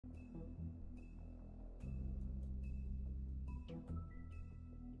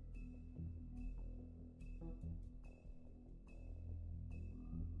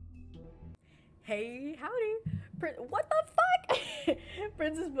Hey, howdy. What the fuck?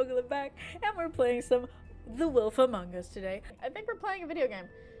 Princess Boogler back, and we're playing some The Wolf Among Us today. I think we're playing a video game.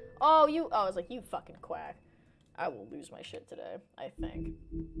 Oh, I was like, you fucking quack. I will lose my shit today, I think.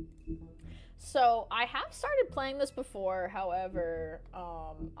 So, I have started playing this before, however,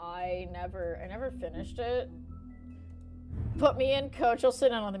 I never finished it. Put me in, coach, I'll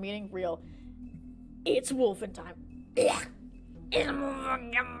sit down on the meeting. Real. It's wolfing time.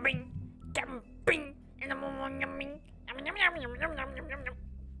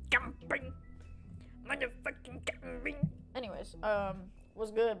 Anyways,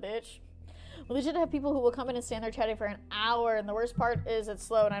 what's good, bitch? Well, they should have people who will come in and stand there chatting for an hour, and the worst part is it's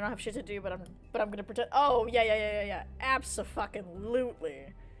slow and I don't have shit to do, but I'm gonna pretend. Oh, yeah.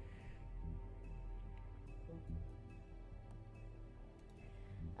 Abso-fucking-lutely.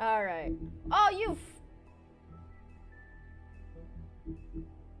 Alright. Oh, you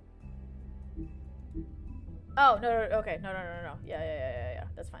Oh, no, okay, no. Yeah,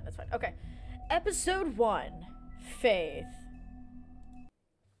 that's fine. Okay. Episode 1, Faith.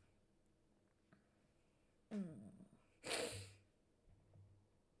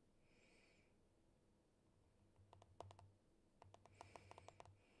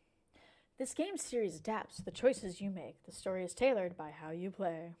 This game series adapts to the choices you make. The story is tailored by how you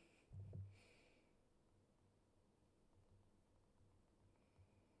play.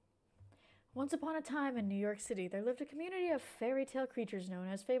 Once upon a time in New York City, there lived a community of fairy tale creatures known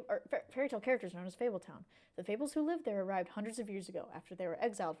as fairy tale characters known as Fabletown. The fables who lived there arrived hundreds of years ago after they were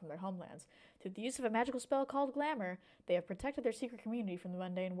exiled from their homelands. Through the use of a magical spell called Glamour, they have protected their secret community from the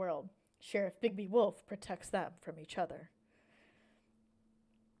mundane world. Sheriff Bigby Wolf protects them from each other.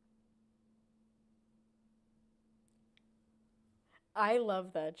 I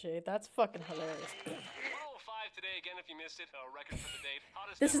love that, Jade. That's fucking hilarious. Today again, if you missed it, record for the date.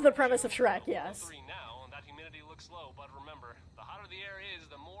 This is the premise of Shrek, yes. Now, that humidity looks low, but remember, the hotter the air is,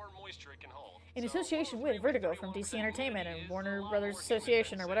 the more moisture it can hold. In association with Vertigo from DC Entertainment and Warner Brothers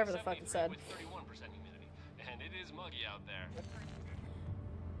Association, or whatever the fuck it said. With 31% humidity, and it is muggy out there.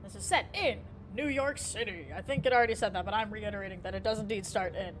 This is set in New York City. I think it already said that, but I'm reiterating that it does indeed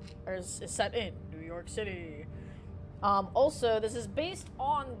start in, or is set in New York City. Also, this is based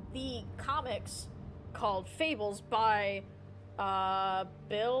on the comics called Fables by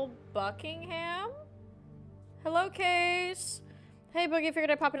Bill Buckingham. Hello, Case. Hey, Boogie,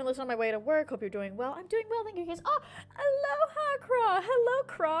 figured I'd pop in and listen on my way to work. Hope you're doing well. I'm doing well, thank you, Case. Oh, aloha, Craw. Hello,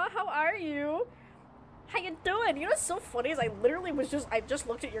 Craw. How are you? How you doing? You know what's so funny is I just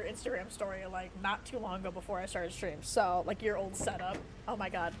looked at your Instagram story like not too long ago before I started stream. So, like your old setup. Oh my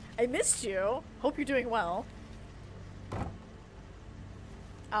god. I missed you. Hope you're doing well.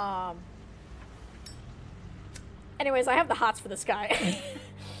 Anyways, I have the hots for this guy.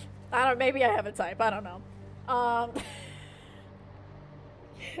 Maybe I have a type, I don't know.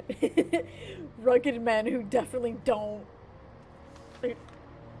 Rugged men who definitely don't,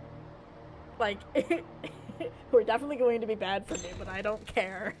 like, who are definitely going to be bad for me, but I don't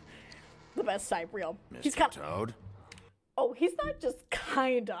care. The best type, real. He's Mr. Toad? Oh, he's not just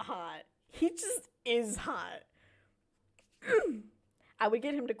kinda hot. He just is hot. I would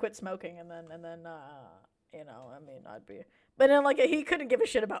get him to quit smoking and then, you know, I mean, I'd be... But then, like, he couldn't give a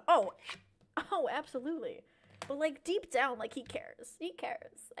shit about... Oh, absolutely. But, like, deep down, like, he cares. He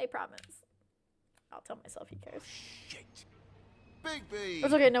cares. I promise. I'll tell myself he cares. Shit. Bigby!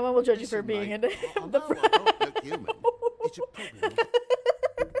 It's okay, no one will judge you for being into the front. I don't look human. It's a problem.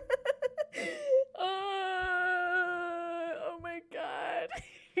 Oh my god.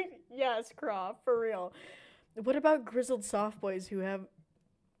 Yes, Croft, for real. What about grizzled soft boys who have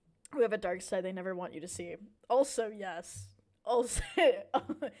a dark side they never want you to see? Also, yes. Also,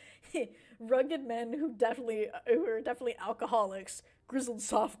 rugged men who are definitely alcoholics. Grizzled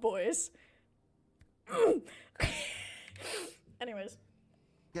soft boys. Anyways.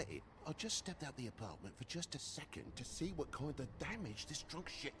 Get it? I just stepped out the apartment for just a second to see what kind of damage this drunk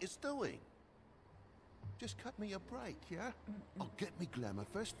shit is doing. Just cut me a break, yeah? I'll get me glamour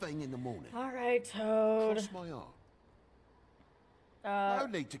first thing in the morning. All right, Toad. Cross my arm. No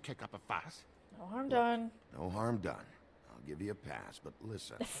need to kick up a fuss. No harm done. No harm done. I'll give you a pass, but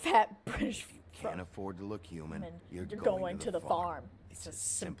listen. The fat British Can't afford to look human. You're going to the farm. It's as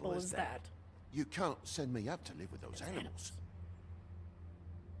simple as that. You can't send me up to live with those animals.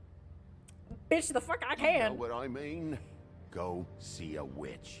 Bitch, the fuck I You know can. what I mean? Go see a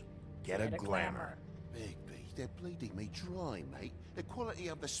witch. Get a glamour. Bigby, they're bleeding me dry, mate. The quality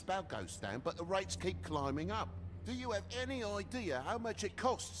of the spout goes down, but the rates keep climbing up. Do you have any idea how much it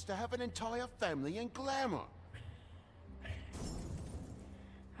costs to have an entire family in glamour?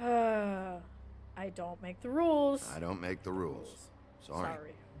 I don't make the rules. I don't make the rules.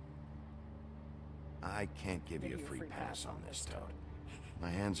 Sorry. I can't give you a free pass on this, Toad.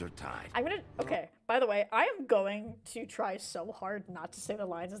 My hands are tied. Okay, by the way, I am going to try so hard not to say the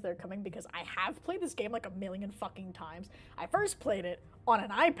lines as they're coming because I have played this game like a million fucking times. I first played it on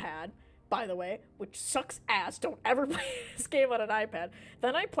an iPad, by the way, which sucks ass. Don't ever play this game on an iPad.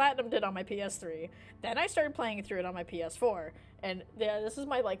 Then I platinumed it on my PS3. Then I started playing through it on my PS4. And yeah, this is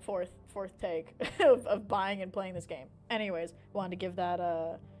my like fourth take of buying and playing this game. Anyways, wanted to give that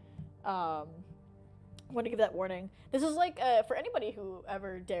warning. This is like for anybody who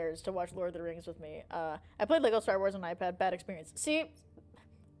ever dares to watch Lord of the Rings with me. I played Lego Star Wars on iPad. Bad experience. See,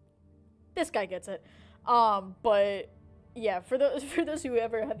 this guy gets it. But yeah, for those who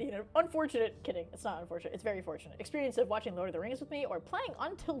ever had the unfortunate, kidding, it's not unfortunate, it's very fortunate experience of watching Lord of the Rings with me or playing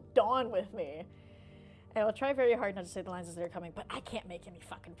Until Dawn with me, I will try very hard not to say the lines as they're coming, but I can't make any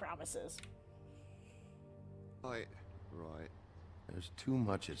fucking promises. Right. There's too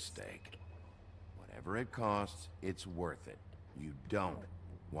much at stake. Whatever it costs, it's worth it. You don't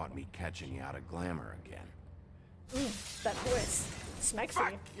want me catching you out of glamour again. That voice. Smexy.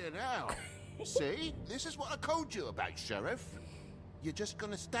 Fucking hell. See? This is what I called you about, Sheriff. You're just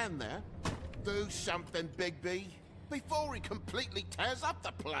gonna stand there, do something, Bigby, before he completely tears up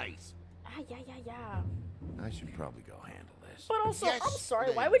the place. Yeah. I should probably go handle this. But also, Yes, I'm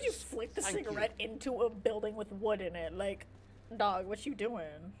sorry, why would you please. flick the Thank you. cigarette into a building with wood in it? Like, dog, what you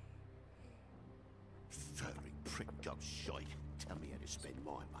doing? Furry prick job shite. Tell me how to spend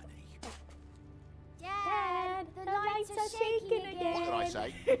my money. Dad, the lights are shaking again. What did I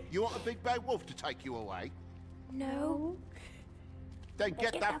say? You want a big bad wolf to take you away? No. Then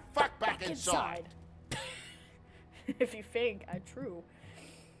get the fuck back inside. If you think, true.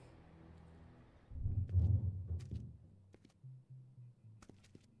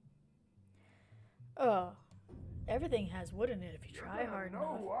 Everything has wood in it if you try hard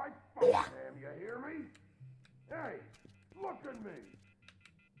enough. No, I fucking am, you hear me? Hey, look at me.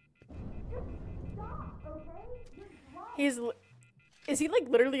 Stop, okay? Is he like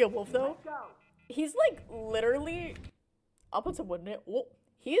literally a wolf though? He's like literally, I'll put some wood in it.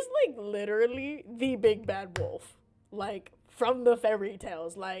 He's like literally the big bad wolf. Like from the fairy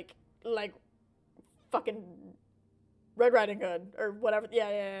tales. Like fucking Red Riding Hood or whatever.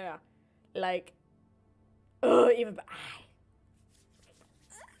 Yeah. Like, even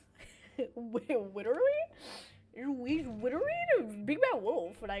Wittery? He's Wittery a big bad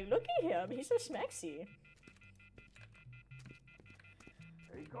wolf. Like, look at him. He's so smexy.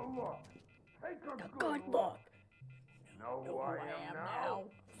 Take a look. Take a Good look. Know who I am now?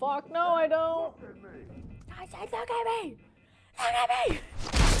 Fuck no, I don't. Look at me. I said, look at me. Look at me.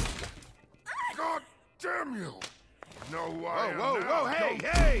 God damn you. Know who I am Whoa, now?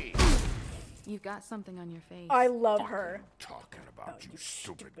 hey! You've got something on your face. I love her. Talking about you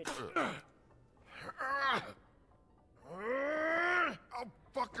stupid. I'll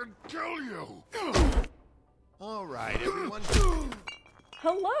fucking kill you. All right, everyone.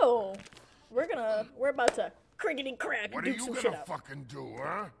 Hello. We're about to crickety crack What and are do you some shit gonna up. fucking do,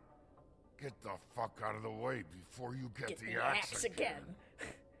 huh? Get the fuck out of the way before you get the axe again.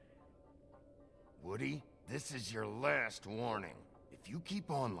 Woody, this is your last warning. If you keep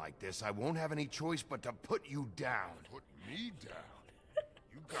on like this, I won't have any choice but to put you down. Put me down?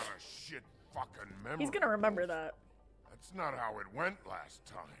 You got a shit fucking memory. He's gonna remember that. That's not how it went last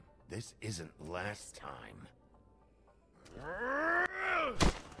time. This isn't last time.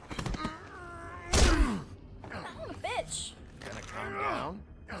 Bitch. Gonna calm down?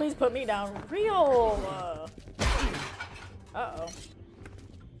 Please put me down real. Uh-oh.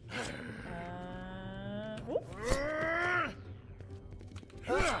 Whoop.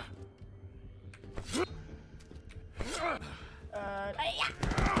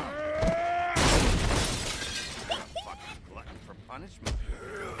 Glutton for punishment.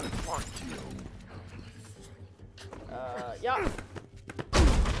 Fuck you. Yeah.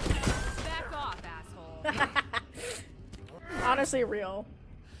 Back off, asshole. Honestly, real.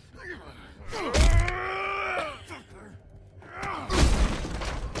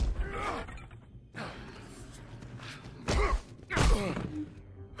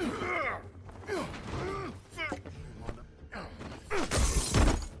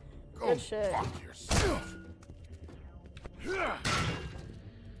 Good shit. Fuck yourself.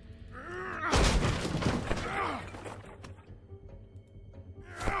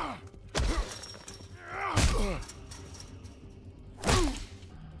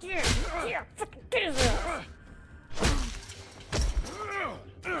 Yeah, fucking get his ass.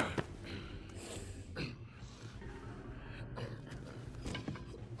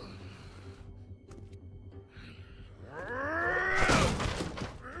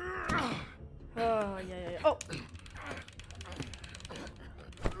 Oh.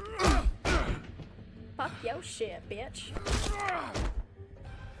 Fuck your shit, bitch.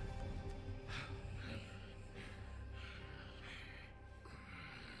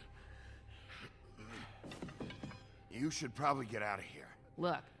 You should probably get out of here.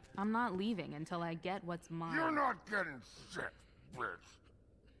 Look, I'm not leaving until I get what's mine. You're not getting shit, bitch.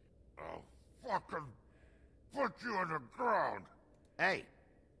 I'll fucking put you on the ground. Hey,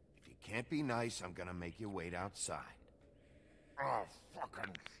 if you can't be nice, I'm gonna make you wait outside. Oh,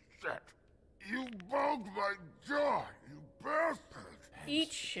 fucking shit. You bugged my jaw, you bastard.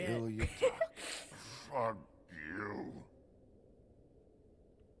 Eat shit. Still you talk. Fuck you.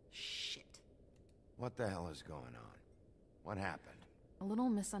 Shit. What the hell is going on? What happened? A little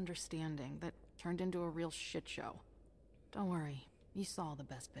misunderstanding that turned into a real shit show. Don't worry, you saw the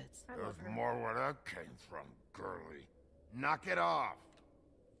best bits. I love There's her. more where that came from, girly. Knock it off.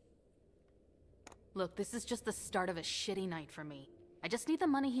 Look, this is just the start of a shitty night for me. I just need the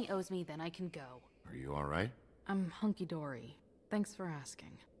money he owes me, then I can go. Are you all right? I'm hunky-dory. Thanks for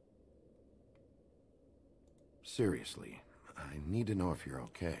asking. Seriously, I need to know if you're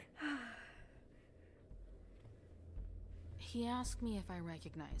okay. He asked me if I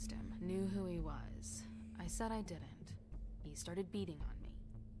recognized him, knew who he was. I said I didn't. He started beating on me.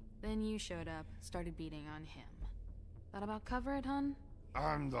 Then you showed up, started beating on him. That about cover it, hun?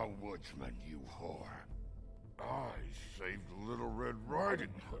 I'm the woodsman, you whore. I saved Little Red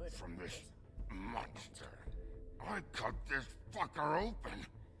Riding Hood from this monster. I cut this fucker open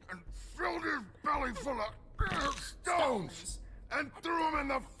and filled his belly full of stones and threw him in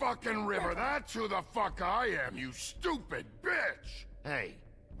the fucking river. That's who the fuck I am, you stupid bitch! Hey,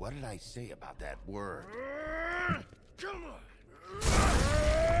 what did I say about that word? Come on!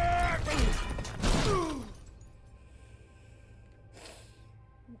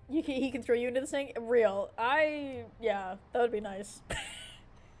 He can throw you into this thing? Real. Yeah, that would be nice.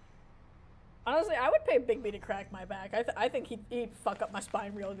 Honestly, I would pay Big B to crack my back. I think he'd fuck up my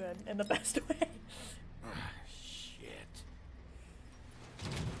spine real good in the best way. Shit.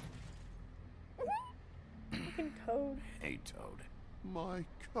 Fucking Toad. Hey, Toad. My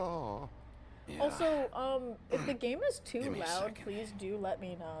car. Yeah. Also, if the game is too Give me a loud, second. please do let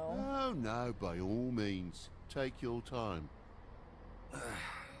me know. Oh, no, by all means. Take your time.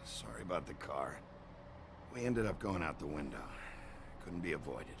 Sorry about the car. We ended up going out the window. Couldn't be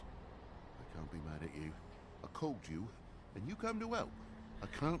avoided. I can't be mad at you. I called you, and you come to help. I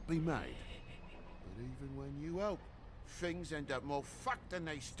can't be mad. But even when you help, things end up more fucked than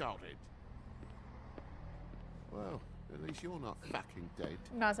they started. Well, at least you're not fucking dead.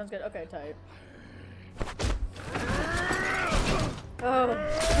 Nah, sounds good. Okay, tight. Oh,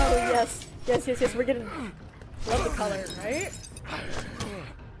 yes. Yes, we're getting... Love the color, right?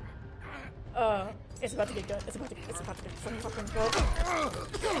 It's about to get good. It's about to get so fucking good.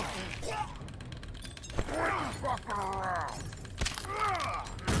 Fucking around!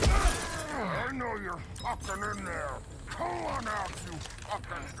 I know you're fucking in there. Come on out, you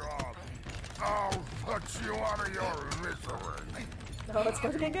fucking dog. I'll put you out of your misery. Oh, it's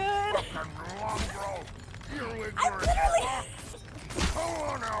about to get good. Fucking mongrel. You ignorant I literally... fuck. Come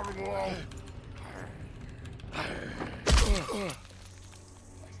on out, Glow.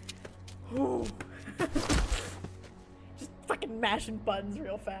 Ooh. Just fucking mashing buttons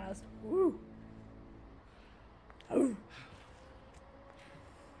real fast. Woo. Ooh.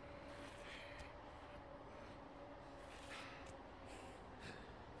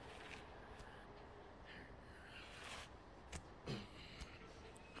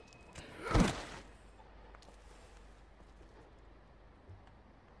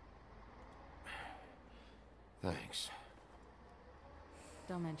 Thanks.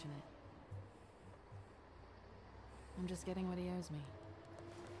 Don't mention it. I'm just getting what he owes me.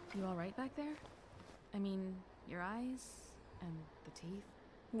 You alright back there? I mean, your eyes and the teeth?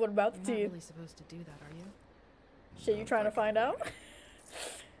 What about You're the not teeth? really supposed to do that, are you? Shit, you trying to find out?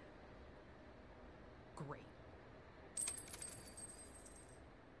 Great.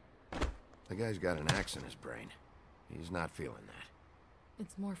 The guy's got an axe in his brain. He's not feeling that.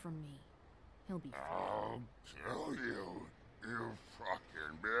 It's more from me. He'll be fine. I'll kill you, you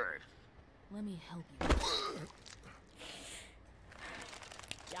fucking bitch. Let me help you.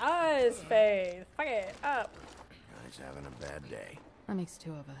 Yes, Faith. Fuck it up. Guy's having a bad day. That makes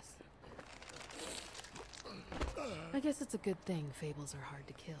two of us. I guess it's a good thing fables are hard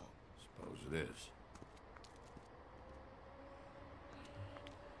to kill. Suppose it is.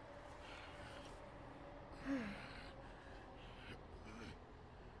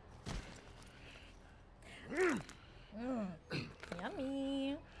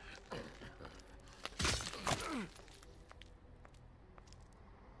 Yummy.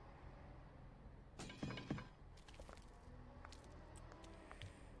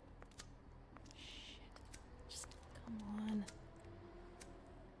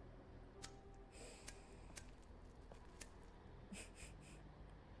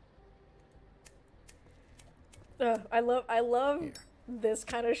 I love Here. this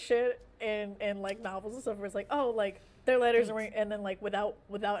kind of shit in like novels and stuff where it's like, oh, like their lighters are ring, and then like without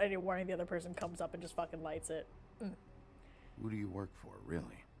any warning, the other person comes up and just fucking lights it. Who do you work for, really?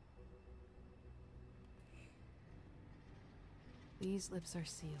 These lips are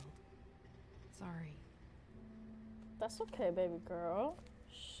sealed. Sorry. That's okay, baby girl.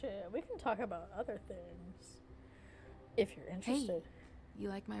 Shit, we can talk about other things if you're interested. You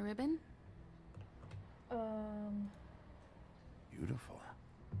like my ribbon? Beautiful.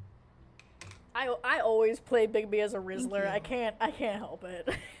 I always play Bigby as a Rizzler. I can't help it.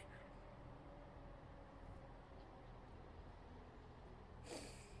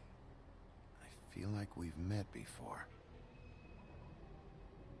 I feel like we've met before.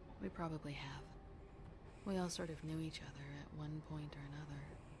 We probably have. We all sort of knew each other at one point or another.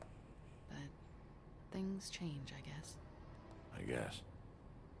 But things change, I guess. I guess.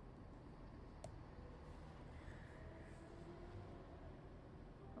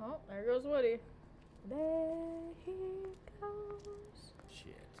 Oh, there goes Woody. There he goes.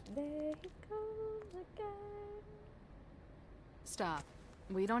 Shit. There he goes again. Stop.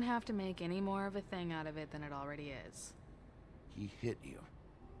 We don't have to make any more of a thing out of it than it already is. He hit you.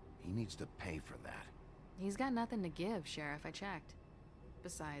 He needs to pay for that. He's got nothing to give, Sheriff. I checked.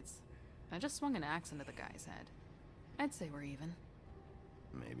 Besides, I just swung an axe into the guy's head. I'd say we're even.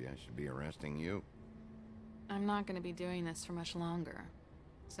 Maybe I should be arresting you. I'm not going to be doing this for much longer.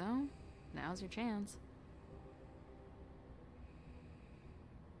 So, now's your chance.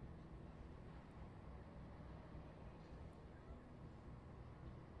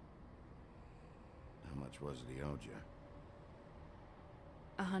 How much was it he owed you?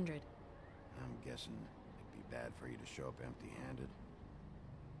 100. I'm guessing it'd be bad for you to show up empty-handed.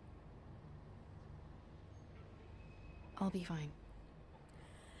 I'll be fine.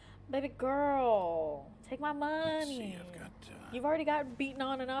 Baby girl, take my Let's see, money. I've got, You've already gotten beaten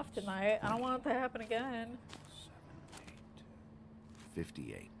on enough tonight. I don't want it to happen again. 7, 8,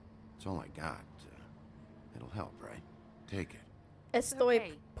 58. That's all I got. It'll help, right? Take it. Estoy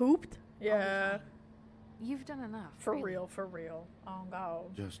okay. pooped? I'll be Yeah. fine. You've done enough. For really. real, for real. Oh,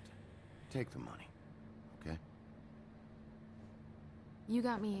 God. Just take the money, okay? You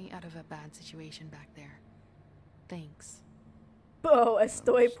got me out of a bad situation back there. Thanks. Oh, estoy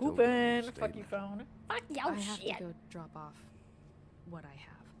still gonna need a pooping. Fuck you, statement. phone. Fuck I your have shit. to go drop off what I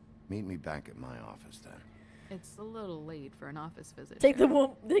have. Meet me back at my office then. It's a little late for an office visit. Take the Sheriff.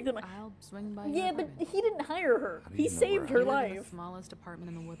 woman. Take the money. I'll swing by. Yeah, your but apartment. he didn't hire her. How do He you know saved where her I You live in life. the smallest apartment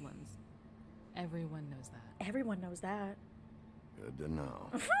in the Woodlands. Everyone knows that. Everyone knows that. Good to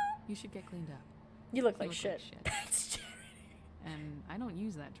know. You should get cleaned up. You look You like look shit. like shit. That's charity. And I don't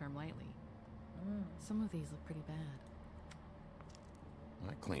use that term lightly. Some of these look pretty bad.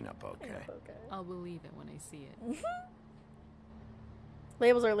 I clean up okay. Okay. I'll believe it when I see it.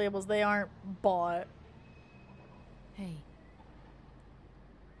 Labels are labels. They aren't bought. Hey.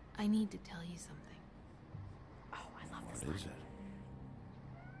 I need to tell you something. Oh, I love this. What is it?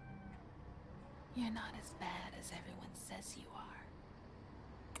 You're not as bad as everyone says you are.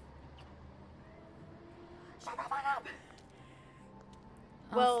 Shut the fuck up.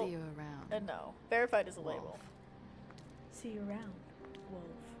 I'll Well, see you around. No. Verified is a label. Wolf. See you around, Wolf.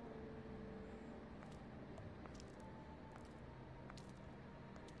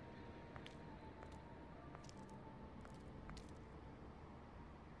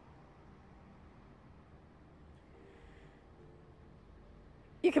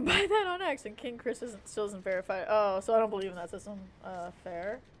 You can buy that on X, and King Chris still isn't verified. Oh, so I don't believe in that system.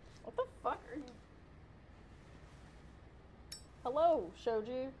 Fair. What the fuck are you? Hello,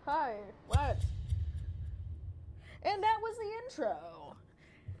 Shoji. Hi. What? And that was the intro.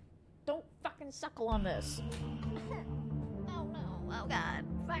 Don't fucking suckle on this. Oh no. Oh god.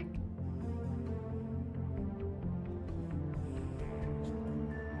 Fuck.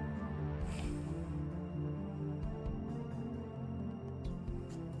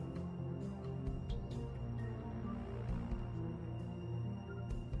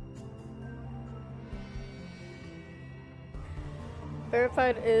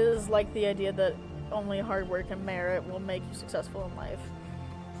 Verified is like the idea that only hard work and merit will make you successful in life.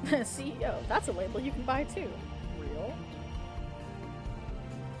 CEO, that's a label you can buy too. Real?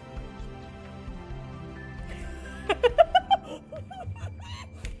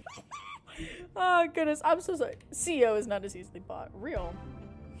 Oh goodness, I'm so sorry. CEO is not as easily bought. Real.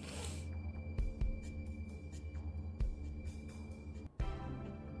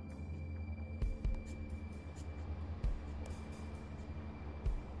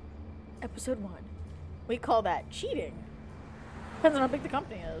 Episode 1. We call that cheating. Depends on how big the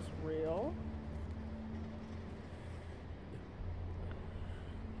company is. Real.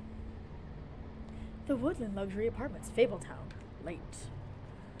 The Woodland Luxury Apartments, Fabletown. Late.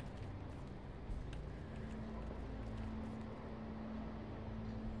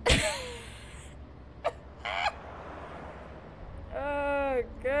 Oh,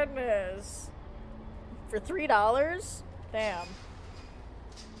 goodness. For $3? Damn.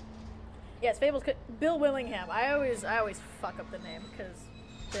 Yes, Fables. Bill Willingham. I always fuck up the name because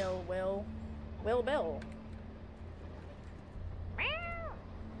Bill. Meow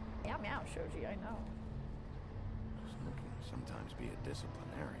meow, Shoji. I know. Snook can sometimes be a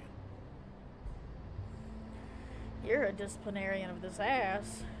disciplinarian. You're a disciplinarian of this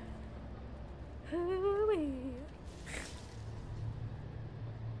ass. Hooey.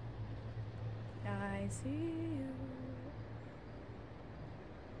 I see you.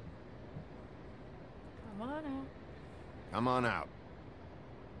 Come on out. Come on out.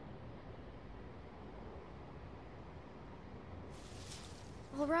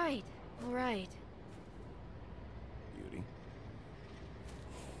 All right, all right. Beauty.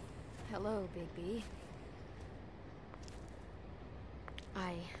 Hello, Bigby.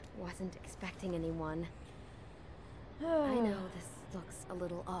 I wasn't expecting anyone. I know this looks a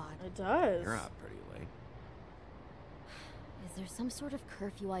little odd. It does. You're out pretty late. Is there some sort of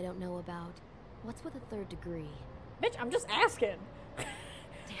curfew I don't know about? What's with a third degree? Bitch, I'm just asking.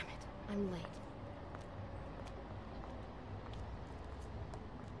 Damn it, I'm late.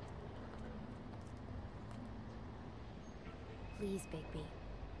 Please, Bigby.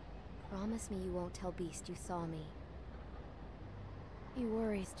 Promise me you won't tell Beast you saw me. He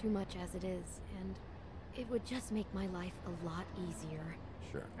worries too much as it is, and it would just make my life a lot easier.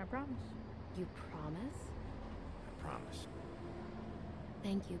 Sure. I promise. You promise? I promise.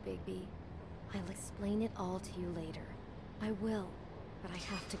 Thank you, Bigby. I'll explain it all to you later. I will, but I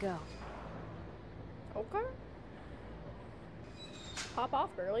have to go. Okay. Pop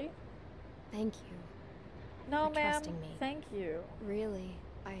off, girly. Thank you. No, For ma'am. trusting me. Thank you. Really,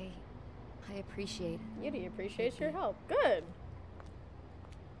 I appreciate it. Yuri appreciates your help. Good.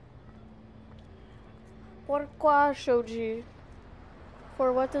 Pourquoi, Shoji?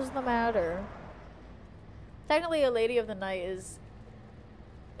 For what does the matter? Technically, a Lady of the Night is...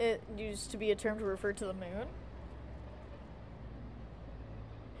 It used to be a term to refer to the moon.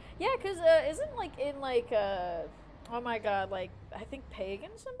 Yeah, because isn't, like, in, like, oh my god, like, I think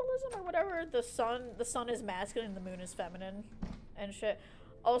pagan symbolism or whatever, the sun is masculine and the moon is feminine and shit.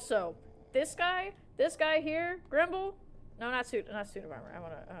 Also, this guy here, Grimble, no, not suit of armor, I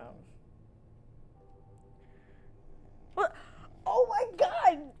wanna, what? Oh my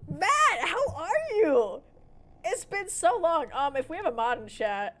god, Matt, how are you? It's been so long. If we have a mod in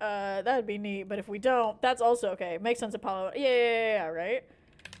chat, that'd be neat, but if we don't, that's also okay. Makes sense, Apollo. Yeah, right?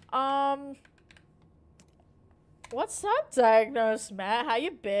 What's up, Diagnose Matt? How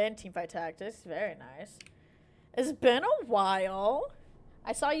you been? Teamfight Tactics, very nice. It's been a while.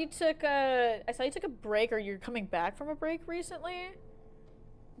 I saw you took a break, or you're coming back from a break recently.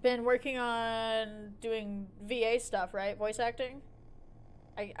 Been working on doing VA stuff, right? Voice acting.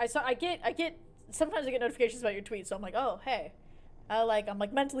 I get sometimes I get notifications about your tweets, so I'm like, oh hey, I'm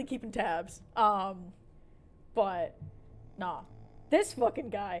like mentally keeping tabs. But nah, this fucking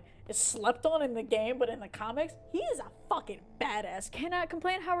guy is slept on in the game, but in the comics, he is a fucking badass. Cannot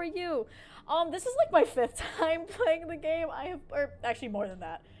complain. How are you? This is like my 5th time playing the game. Or actually more than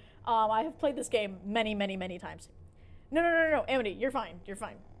that. I have played this game many times. No, Amity, you're fine. You're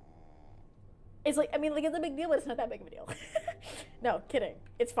fine. It's like, I mean, like, it's a big deal, but it's not that big of a deal. No, kidding.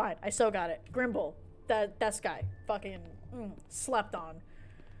 It's fine. I so got it. Grimble. That guy. Fucking slept on.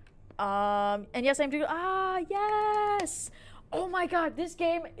 And yes, I'm doing, yes! Oh my god, this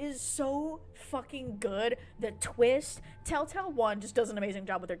game is so fucking good. The twist. Telltale 1 just does an amazing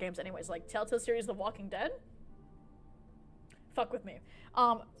job with their games anyways. Like, Telltale series The Walking Dead. Fuck with me.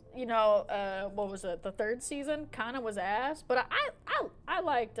 You know, what was it? The 3rd season kind of was ass, but I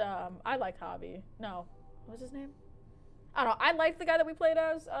liked Hobby. No, what was his name? I don't know. I liked the guy that we played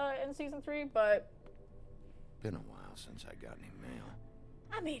as in season 3, but Been a while since I got any mail.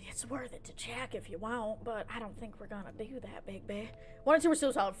 I mean, it's worth it to check if you want, but I don't think we're gonna do that, Big B. 1 and 2 were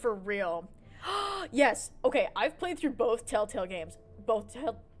still solid for real. Yes. Okay, I've played through both Telltale games, both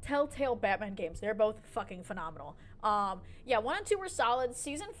Telltale Batman games. They're both fucking phenomenal. Yeah, 1 and 2 were solid.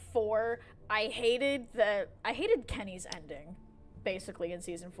 Season 4, I hated Kenny's ending, basically, in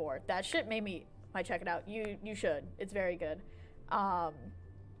season 4. That shit made me might check it out. You should. It's very good.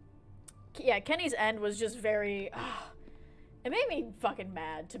 Yeah, Kenny's end was just very it made me fucking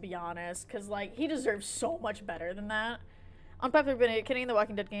mad, to be honest, because, like, he deserves so much better than that. Unpopular opinion, Kenny in the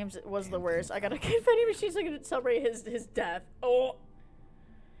Walking Dead games was the worst. I got a confetti machine so I could celebrate his death. Oh.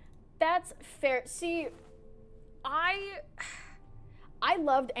 That's fair. See, I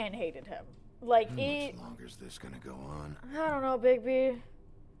loved and hated him. Like, How much longer is this gonna go on? I don't know, Big B.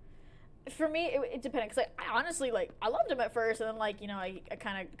 For me, it depended, because, like, I honestly, like, I loved him at first, and then, like, you know, I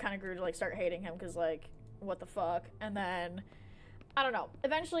kind of grew to, like, start hating him, because, like, what the fuck? And then, I don't know.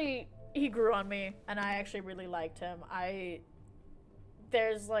 Eventually, he grew on me, and I actually really liked him.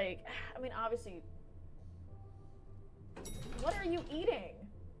 There's, like, I mean, obviously, what are you eating?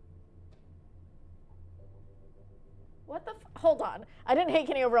 What the hold on. I didn't hate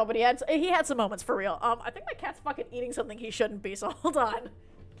Kenny overall, but he had some moments for real. I think my cat's fucking eating something he shouldn't be, so hold on.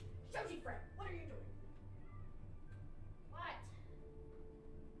 Yoshi friend, what are you doing? What?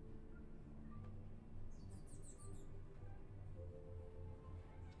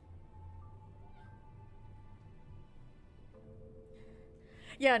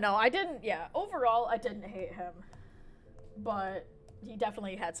 Yeah, no, I didn't, yeah, overall, I didn't hate him. But he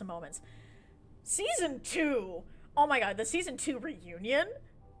definitely had some moments. Season 2! Oh my god, the season 2 reunion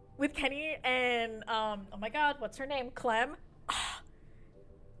with Kenny and, oh my god, what's her name? Clem?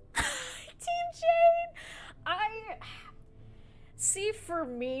 Team Jane! See, for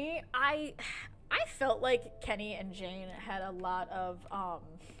me, I felt like Kenny and Jane had a lot of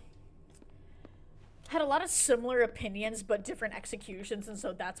similar opinions but different executions, and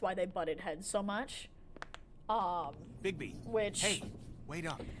so that's why they butted heads so much. Bigby. Which... Hey, wait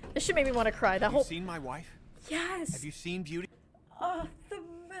up. This shit made me want to cry. Have you seen my wife? Yes! Have you seen Beauty? The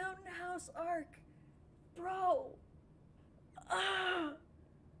Mountain House arc. Bro.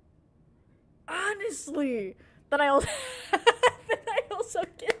 Honestly. Then I also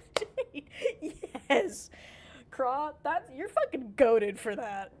get Jade. Yes. Craw, you're fucking goated for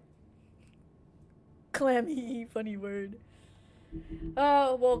that. Clammy, funny word.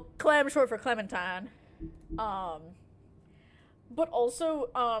 Oh, well, Clem short for Clementine. But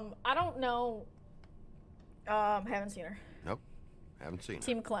also, I don't know. Haven't seen her. Nope, haven't seen her.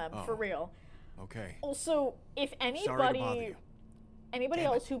 Team Clem, for real. Okay. Also, if Sorry to bother you. anybody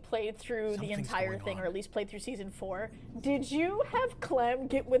Damn else it. who played through the Something's entire going thing, on. or at least played through season 4, did you have Clem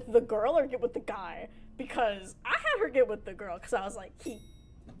get with the girl or get with the guy? Because I had her get with the girl, because I was like,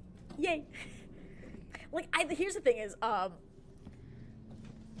 yay. Like, here's the thing is,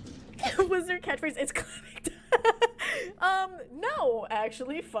 was their catchphrase, it's Clementine? No,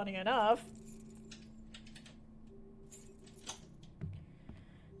 actually, funny enough.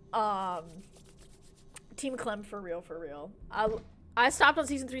 Team Clem for real, for real. I stopped on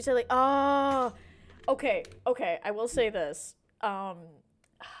season 3, so like, oh, okay, I will say this.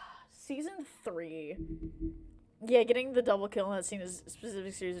 Season 3, yeah, getting the double kill in that scene is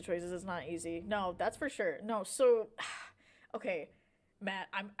specific series of choices is not easy. No, that's for sure. No, so, okay, Matt,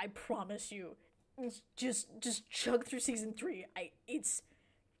 I promise you, just chug through season 3. It's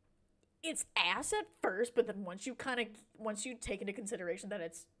ass at first, but then once you take into consideration that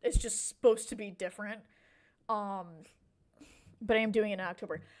it's just supposed to be different, but I am doing it in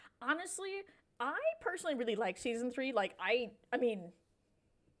October. Honestly, I personally really like season 3. Like, I mean,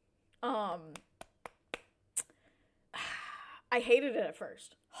 I hated it at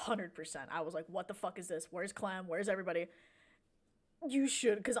first, 100%. I was like, what the fuck is this? Where's Clem? Where's everybody? You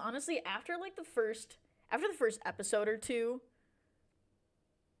should, because honestly, after the first episode or two,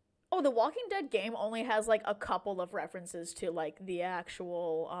 oh, the Walking Dead game only has like a couple of references to like the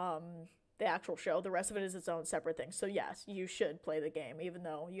actual show. The rest of it is its own separate thing. So yes, you should play the game, even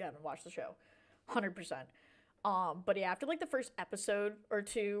though you haven't watched the show, 100%. But yeah, after like the first episode or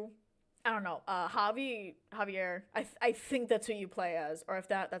two, I don't know, Javier, I think that's who you play as, or if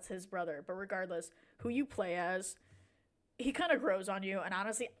that's his brother. But regardless, who you play as, he kind of grows on you. And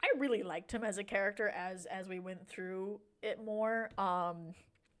honestly, I really liked him as a character as we went through it more.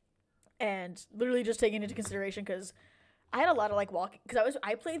 And literally just taking into consideration, because I had a lot of like because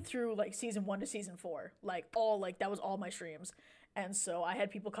I played through like season 1 to season 4, like that was all my streams. And so I had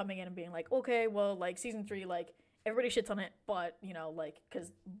people coming in and being like, okay, well, like season 3, like everybody shits on it, but you know, like,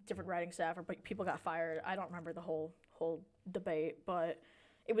 because different writing staff or people got fired. I don't remember the whole debate, but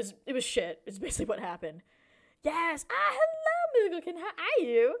it was shit. It's basically what happened. Yes, hello, Moogle, how are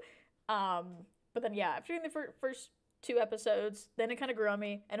you? But then yeah, after doing the first 2 episodes, then it kind of grew on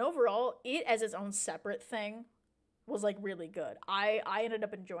me, and overall, it as its own separate thing was like really good. I ended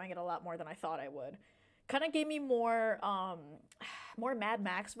up enjoying it a lot more than I thought I would. Kind of gave me more Mad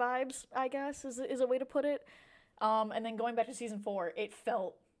Max vibes, I guess is a way to put it. And then going back to season 4, it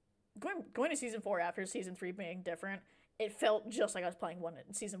felt going to season 4 after season 3 being different. It felt just like I was playing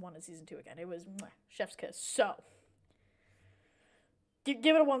season 1 and season 2 again. It was chef's kiss. So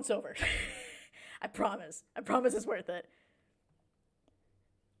give it a once over. I promise it's worth it.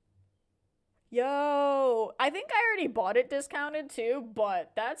 Yo, I think I already bought it discounted too,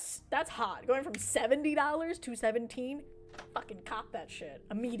 but that's hot. Going from $70 to $17, fucking cop that shit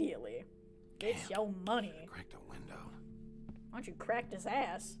immediately. Get your money. Crack the window. Why don't you crack his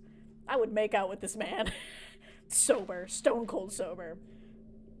ass? I would make out with this man. Sober, stone cold sober.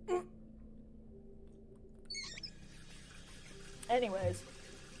 Anyways.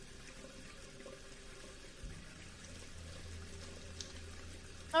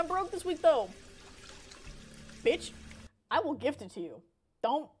 I'm broke this week though. Bitch, I will gift it to you.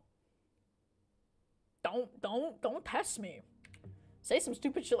 Don't test me. Say some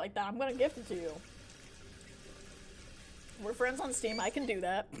stupid shit like that. I'm gonna gift it to you. We're friends on Steam. I can do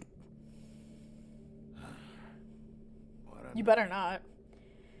that. You better not.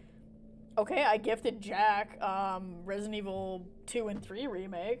 Okay, I gifted Jack Resident Evil 2 and 3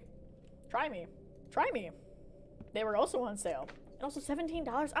 remake. Try me. Try me. They were also on sale. And also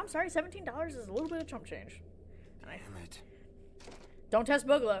 $17. I'm sorry, $17 is a little bit of chump change. Damn it. Don't test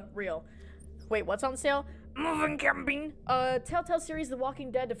Bugla. Real. Wait, what's on sale? Moving camping. Telltale series The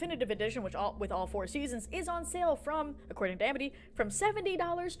Walking Dead Definitive Edition, which with all 4 seasons, is on sale from, according to Amity, from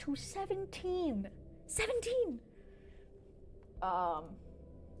 $70 to $17. $17.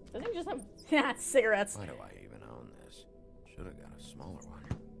 Doesn't he just have cigarettes? Why do I even own this? Should have got a smaller one.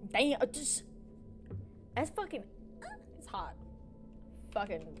 Damn, just that's fucking. It's hot.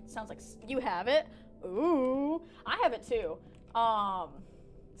 Fucking sounds like you have it. Ooh, I have it too.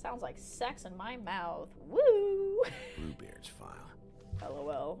 Sounds like sex in my mouth. Woo. Bluebeard's file.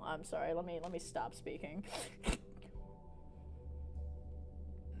 LOL. I'm sorry. Let me stop speaking.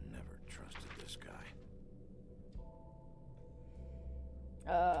 Never trusted this guy.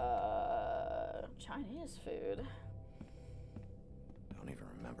 Chinese food. Don't even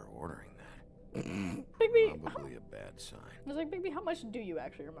remember ordering that. Bigby. Probably a bad sign. I was like, Bigby, how much do you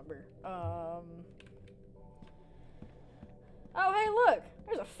actually remember? Oh, hey, look!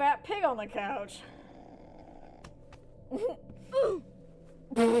 There's a fat pig on the couch.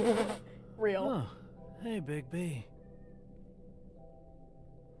 Real. Oh, hey, Big B.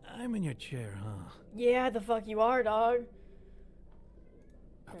 I'm in your chair, huh? Yeah, the fuck you are, dog.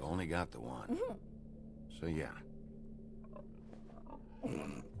 I've only got the one. So yeah.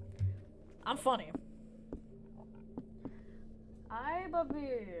 I'm funny. Hi, Bubby.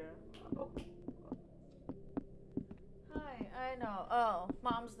 Hi, I know. Oh,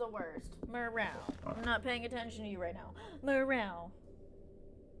 mom's the worst. Morale. I'm not paying attention to you right now. Morale.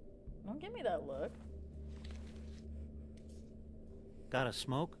 Don't give me that look. Got a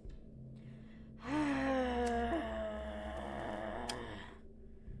smoke?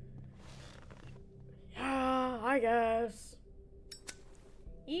 Yeah, I guess.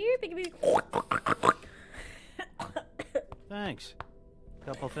 Here, Bigby. Thanks.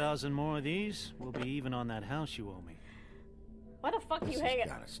 Couple thousand more of these, we'll be even on that house you owe me. Why the fuck This you has hanging?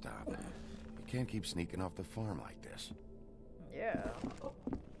 gotta stop. You can't keep sneaking off the farm like this. Yeah.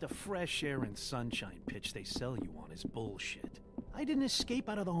 The fresh air and sunshine pitch they sell you on is bullshit. I didn't escape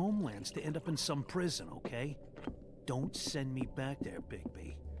out of the homelands to end up in some prison, okay? Don't send me back there,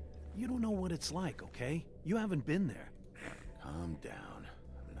 Bigby. You don't know what it's like, okay? You haven't been there. Calm down.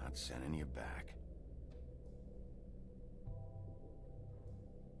 I'm not sending you back.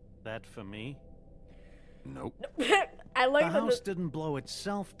 That for me? Nope. I like The that house didn't blow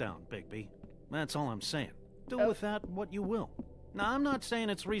itself down, Bigby. That's all I'm saying. Do with that what you will. Now, I'm not saying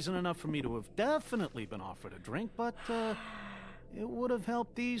it's reason enough for me to have definitely been offered a drink, but, it would have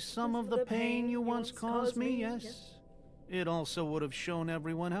helped ease some of the pain you once caused me, yes. It also would have shown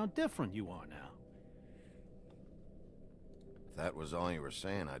everyone how different you are now. If that was all you were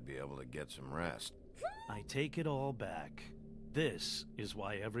saying, I'd be able to get some rest. I take it all back. This is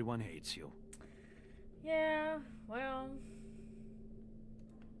why everyone hates you. Yeah, well.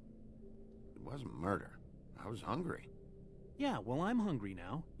 It wasn't murder. I was hungry. Yeah, well, I'm hungry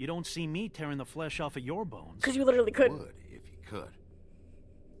now. You don't see me tearing the flesh off of your bones. Because you literally couldn't. Would, if you could.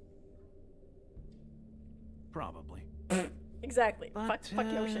 Probably. Exactly. But,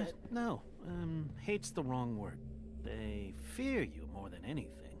 Fuck your shit. No, hate's the wrong word. They fear you more than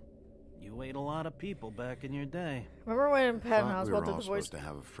anything. You ate a lot of people back in your day. Remember when Pat Thought House we were went through all the voice? supposed to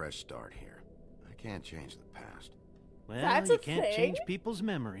have a fresh start here. I can't change the past. Well, That's you a can't thing? change people's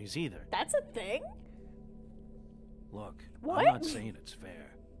memories either. That's a thing? Look, What? I'm not saying it's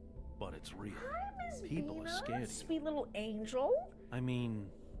fair, but it's real. Hi, Miss People are Vina, scared of you. sweet little angel. I mean,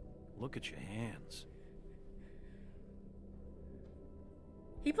 look at your hands.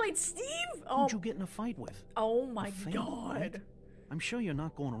 He played Steve? Oh, Who'd you get in a fight with? oh my A fan, god. right? I'm sure you're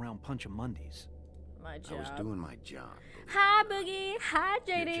not going around punching Mondays. My job. I was doing my job. Hi, Boogie. Hi,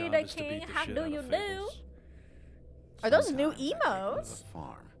 Your JD job the is to King. beat the How shit do out you of do? Fables. Are those new Sometimes I take 'em to emos? the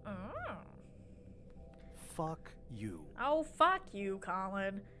farm. Oh. Fuck you. Oh, fuck you,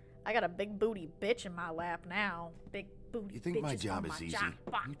 Colin. I got a big booty bitch in my lap now. Big booty You think my bitches job on is my easy? job.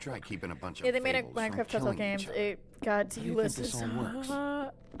 You try keeping a bunch of Yeah, they made a fables from Minecraft Telltale killing Games. each other. It got How do you think this all works?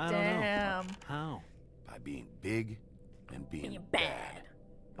 I don't Damn. know. How? By being big and being Bad.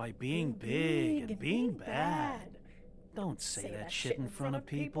 By being big and being bad. Don't say that shit in front of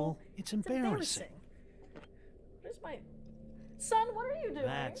people. It's embarrassing. What is my... Son, what are you doing?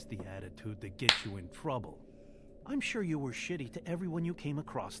 That's the attitude that gets you in trouble. I'm sure you were shitty to everyone you came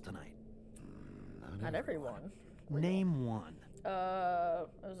across tonight. Not everyone. Name one. It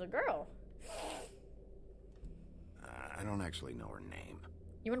was a girl. I don't actually know her name.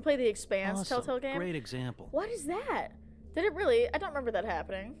 You want to play the Expanse Awesome. Telltale game? Great example. What is that? Did it really? I don't remember that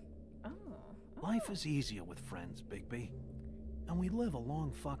happening. Oh. Life is easier with friends, Bigby. And we live a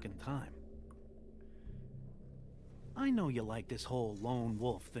long fucking time. I know you like this whole lone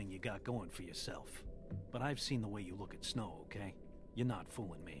wolf thing you got going for yourself. But I've seen the way you look at Snow, okay? You're not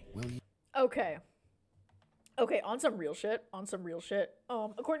fooling me. Will you? Okay. Okay, on some real shit.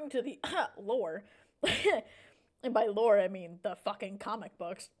 According to the lore, and by lore I mean the fucking comic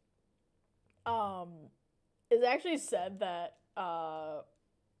books, it's actually said that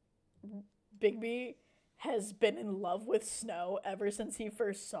Bigby has been in love with Snow ever since he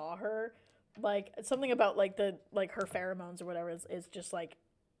first saw her. Like, something about like her pheromones or whatever is just like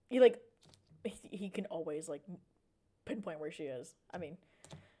he can always like pinpoint where she is. I mean,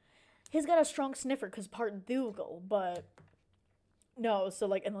 he's got a strong sniffer because part Dougal, but no. So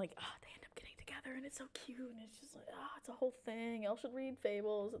like, and like, they end up getting together and it's so cute and it's just like, it's a whole thing. Y'all should read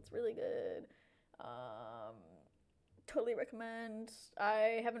Fables. It's really good. Totally recommend.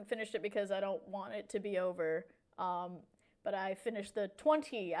 I haven't finished it because I don't want it to be over. But I finished the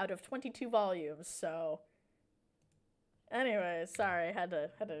 20 out of 22 volumes. So, anyway, sorry, I had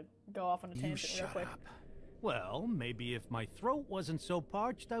to go off on a tangent real quick. Up. Well, maybe if my throat wasn't so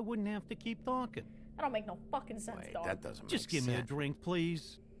parched, I wouldn't have to keep talking. That don't make no fucking sense, Wait, dog. that doesn't Just make give me a sense. drink,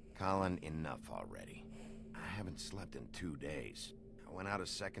 please. Colin, enough already. I haven't slept in 2 days. I went out a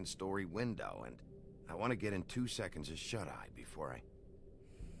second-story window, and I want to get in 2 seconds of shut-eye before I...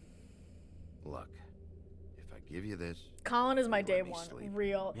 Look, if I give you this... Colin is my you day let me one. sleep.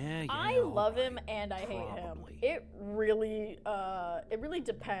 Real. Yeah, I love alright. him and I hate him. Probably. It really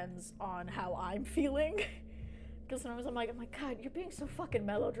depends on how I'm feeling. Because sometimes I'm like, God, you're being so fucking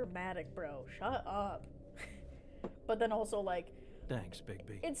melodramatic, bro. Shut up. But then also, like, Thanks,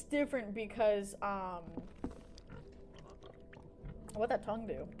 Bigby. it's different because, what'd that tongue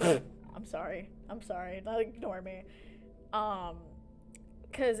do? I'm sorry. Don't ignore me.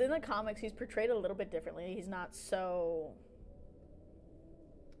 Because in the comics, he's portrayed a little bit differently. He's not so...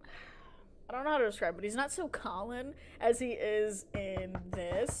 I don't know how to describe it, but he's not so Colin as he is in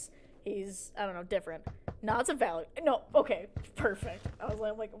this. He's, I don't know, different. No, it's a valid... No, okay, perfect. I was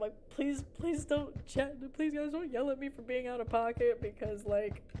like, please don't chat. Please, guys, don't yell at me for being out of pocket because,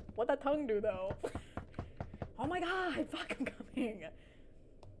 like, what'd that tongue do, though? Oh my god, fuck, I'm coming.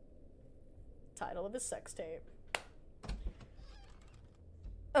 Title of his sex tape.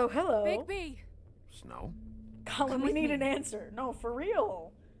 Oh, hello. Bigby! Snow? Colin, we need an answer. No, for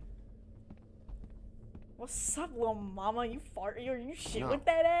real. What's up, little mama? You fart? Are you shit No. with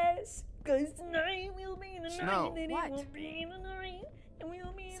that ass? Cause tonight will be the Snow. night, and What? it will be the night, and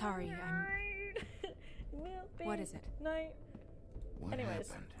we'll be Sorry, the I'm- night. Will be What is it? Night. What Anyways.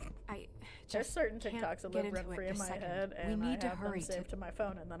 happened? I There's just certain can't TikToks that get live into rent free it in this my second. head, We and need I to have hurry them saved to my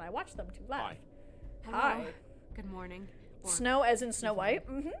phone, and then I watch them to laugh. Hi. Hello. Hi. Good morning. Or Snow as in Snow White?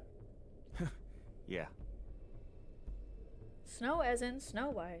 Mm-hmm. Yeah. Snow as in Snow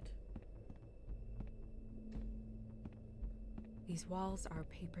White. these walls are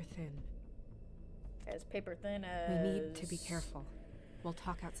paper thin. As paper thin as... We need to be careful. We'll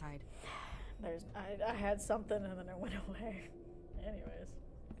talk outside. I had something and then it went away. Anyways.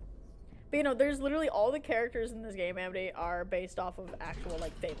 But you know, there's literally all the characters in this game, Amity, are based off of actual,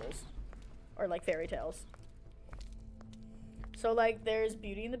 like, fables. Or, like, fairy tales. So, like, there's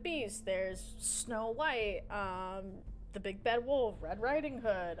Beauty and the Beast, there's Snow White, the Big Bad Wolf, Red Riding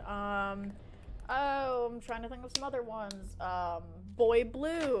Hood, oh, I'm trying to think of some other ones, Boy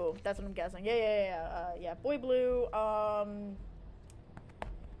Blue, that's what I'm guessing, yeah, Boy Blue, I'm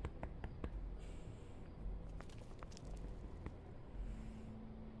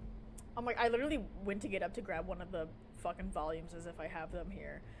like, I literally went to get up to grab one of the fucking volumes as if I have them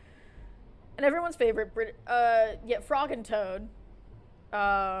here. And everyone's favorite, Frog and Toad.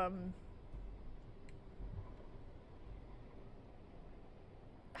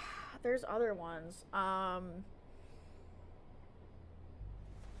 there's other ones.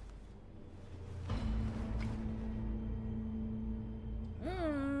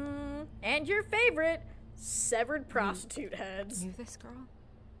 And your favorite, severed prostitute heads. Knew this girl?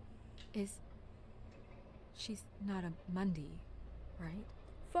 She's not a Mundy, right?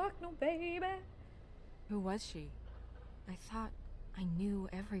 Fuck no, baby. Who was she? I thought I knew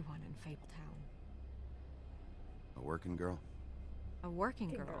everyone in Fabletown. A working girl? A working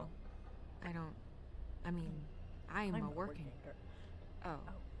girl? I mean, I'm a working girl. Oh.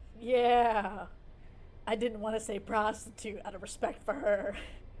 Yeah. I didn't want to say prostitute out of respect for her.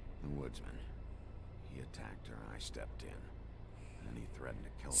 The woodsman. He attacked her, I stepped in. And he threatened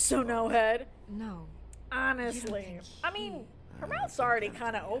to kill us So both. no head? No. Honestly. I mean, her mouth's already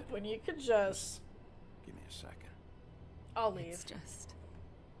kind of open. You could just... Give me a second. I'll leave. It's just...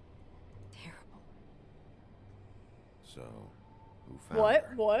 terrible. So, who found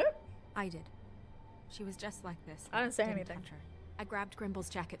her? What? I did. She was just like this. I didn't say anything. Touch her. I grabbed Grimble's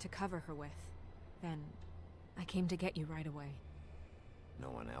jacket to cover her with. Then, I came to get you right away. No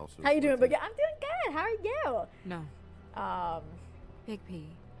one else was How you doing, with Big? I'm doing good. How are you? No. Big P,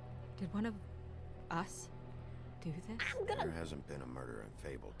 did one of us do this? There hasn't been a murder in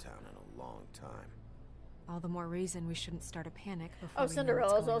Fabletown in a long time. All the more reason we shouldn't start a panic before Oh, we know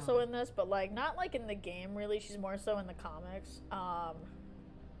Cinderella's what's going also on. in this, but like not like in the game really. She's more so in the comics. Have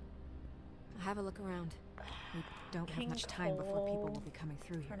a look around. We don't King have much time before people Cole. will be coming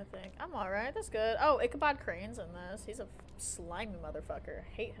through Trying here. to think. I'm alright. That's good. Oh, Ichabod Crane's in this. He's a slimy motherfucker.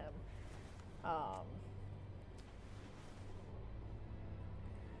 Hate him.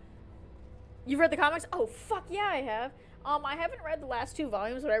 You've read the comics? Oh, fuck yeah, I have. I haven't read the last 2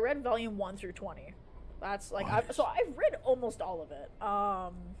 volumes, but I read volume 1 through 20. That's like, I've read almost all of it.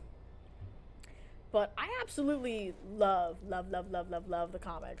 But I absolutely love the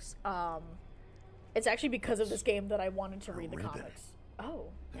comics. It's actually because of this game that I wanted to read the ribbon. comics. Oh,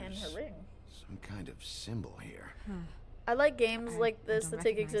 and her There's ring. Some kind of symbol here. I like games like this don't that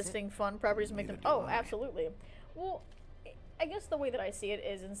take recognize it. existing fun properties and make them. Neither do Oh, I. absolutely. Well, I guess the way that I see it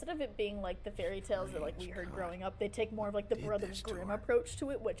is instead of it being like the fairy tales that like we heard growing up, they take more of like the Did Brothers this to Grimm her. approach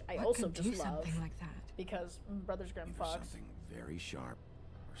to it, which I What also could just do love something like that? because Brothers Grimm Either fucks. something very sharp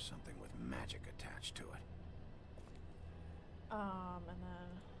or something with magic attached to it. And then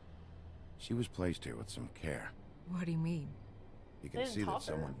She was placed here with some care. What do you mean? You They can didn't see that toss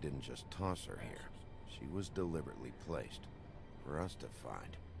her. someone didn't just toss her here. She was deliberately placed for us to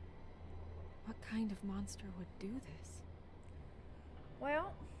find. What kind of monster would do this?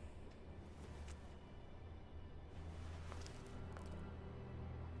 well,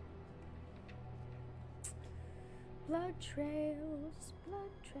 blood trails,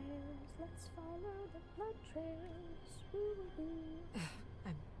 let's follow the blood trails.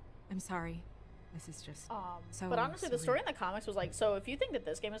 Woo-woo-woo. I'm sorry. This is just so But honestly, the story surreal. in the comics was like, so if you think that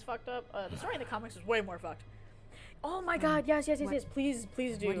this game is fucked up, the story in the comics is way more fucked. Oh my god, yes, what- please what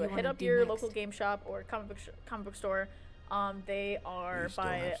do do. you Hit wanna up do your next? local game shop or comic book store. They are We still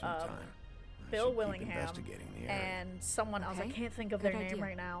by have some time. I Bill should keep Willingham investigating the area. and someone else. I Okay, can't think of good their name idea.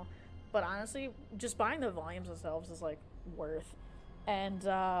 right now. But honestly, just buying the volumes themselves is like worth. And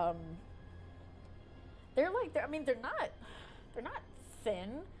they're not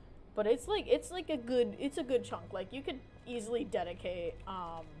thin, but it's a good chunk. Like you could easily dedicate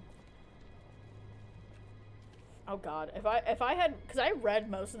oh god, if I had, because I read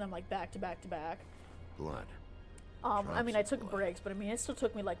most of them like back to back to back. Blood. I mean, Drops I of took blood. breaks, but I mean, it still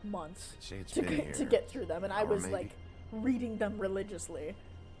took me like months I'd say it's to been get, to here get through them, and an I hour, was maybe. like reading them religiously.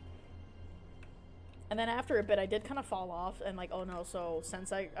 And then after a bit, I did kind of fall off, and like, oh no, so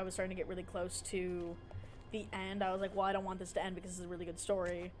since I was starting to get really close to the end, I was like, well, I don't want this to end because this is a really good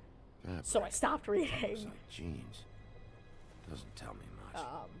story. Fabric. So I stopped Looks reading. like jeans. Doesn't tell me much.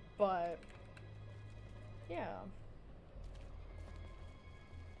 But yeah.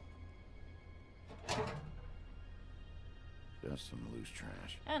 Just some loose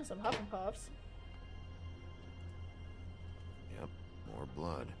trash. And some Huff and Puffs. Yep, more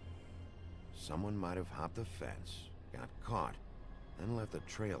blood. Someone might have hopped the fence, got caught, then left the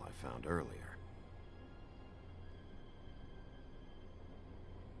trail I found earlier.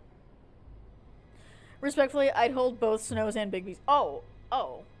 Respectfully, I'd hold both Snows and Bigby's. Oh.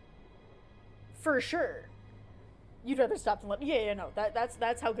 For sure. You'd rather stop than let. Yeah, no.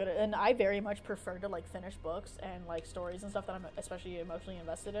 That's how good it. And I very much prefer to like finish books and like stories and stuff that I'm especially emotionally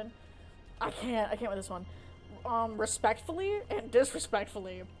invested in. I can't with this one. Respectfully and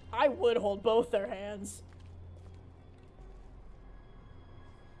disrespectfully, I would hold both their hands.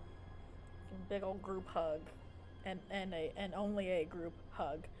 Big old group hug, and only a group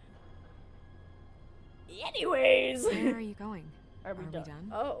hug. Anyways. Where are you going? Are we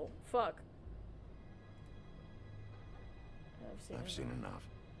done? Oh, fuck. I've seen enough.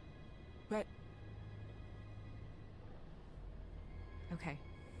 But... Okay.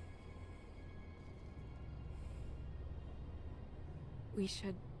 We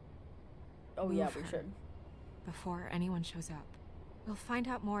should... Oh yeah, we should. Before anyone shows up. We'll find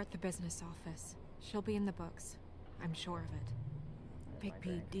out more at the business office. She'll be in the books. I'm sure of it.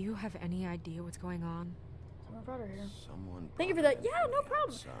 Bigby, do you have any idea what's going on? Someone brought her here. Someone. Thank you for that. Yeah, no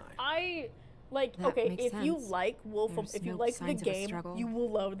problem. I like. That okay, makes if you sense. like Wolf, There's if you no like the signs of a game, struggle. you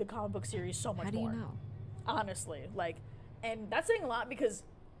will love the comic book series so much How do you more. know? Honestly, like, and that's saying a lot because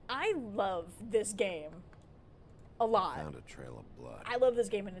I love this game a lot. Found a trail of blood. I love this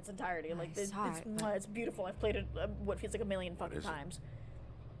game in its entirety. Like, saw it, but- it's beautiful. I've played it what feels like a million fucking times.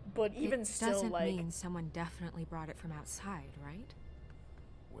 But even it still, doesn't like, mean someone definitely brought it from outside, right?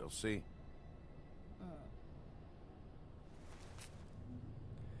 We'll see.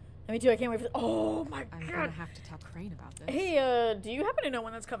 me too. I can't wait for. Oh my I'm god! gonna have to tell Crane about this. Hey, do you happen to know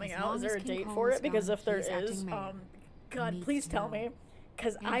when that's coming As out? long Is there a as King date Cole for is it? Because gone, if there he's acting is, mayor. God, Needs please to tell know. me,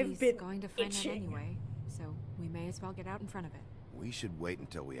 because And I've he's been going to find out itching. anyway, so we may as well get out in front of it. We should wait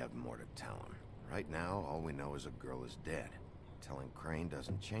until we have more to tell him. Right now, all we know is a girl is dead. Telling Crane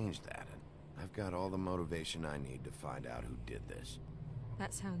doesn't change that, and I've got all the motivation I need to find out who did this.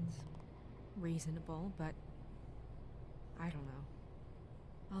 That sounds reasonable, but I don't know.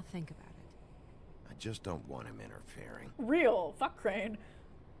 I'll think about it. I just don't want him interfering. Real. Fuck Crane.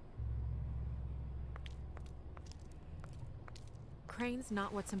 Crane's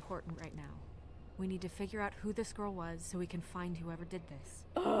not what's important right now. We need to figure out who this girl was so we can find whoever did this.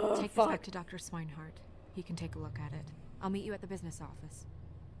 Take this back to Dr. Swinehart. He can take a look at it. I'll meet you at the business office.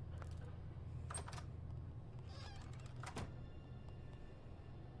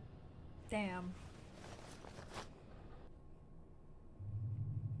 Damn.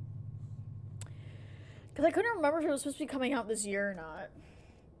 Because I couldn't remember if it was supposed to be coming out this year or not.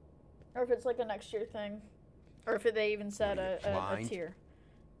 Or if it's like a next year thing. Or if they even said a tier.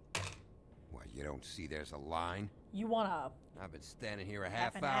 What, you don't see there's a line? You wanna... I've been standing here a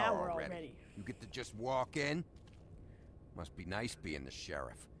half half an hour hour already. already. You get to just walk in? Must be nice being the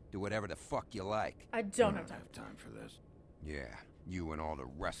sheriff. Do whatever the fuck you like. I don't have time for this. Yeah, you and all the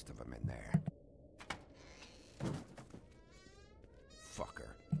rest of them in there. Fucker.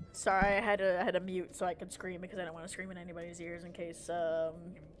 Sorry, I had to mute so I could scream because I don't want to scream in anybody's ears in case,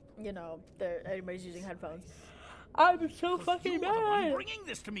 you know, anybody's using headphones. I'm so fucking You are the one mad. bringing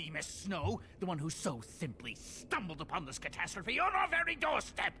this to me, Miss Snow. The one who so simply stumbled upon this catastrophe on our very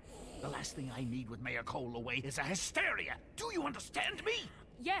doorstep. The last thing I need with Mayor Cole away is a hysteria. Do you understand me?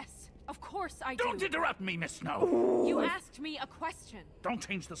 Yes, of course I do. Don't interrupt me, Miss Snow. You asked me a question. Don't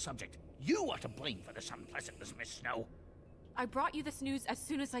change the subject. You are to blame for this unpleasantness, Miss Snow. I brought you this news as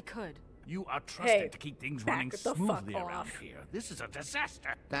soon as I could. You are trusted Hey, to keep things back running the fuck smoothly around off. here. This is a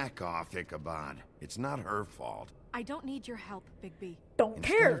disaster. Back off, Ichabod. It's not her fault. I don't need your help, Bigby. Don't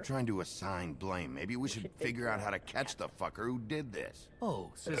Instead care. of trying to assign blame, maybe we should figure out how to catch the fucker who did this.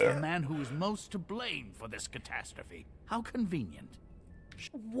 Oh, says the man who is most to blame for this catastrophe. How convenient.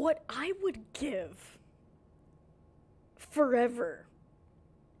 What I would give forever,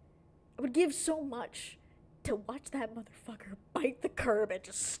 I would give so much to watch that motherfucker bite the curb and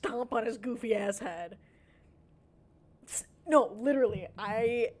just stomp on his goofy ass head. No, literally,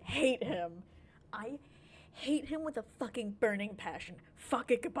 I hate him. I hate him with a fucking burning passion.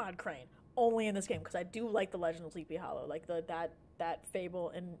 Fuck Ichabod Crane. Only in this game, because I do like the Legend of Sleepy Hollow, like that fable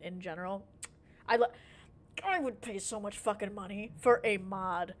in general. I would pay so much fucking money for a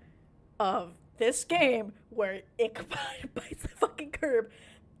mod of this game where Ichabod bites the fucking curb.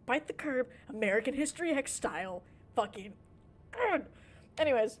 Bite the curb, American History X style. Fucking.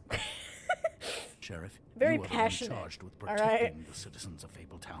 Anyways. Sheriff, Very you are the one passionate, charged with all protecting right? the citizens of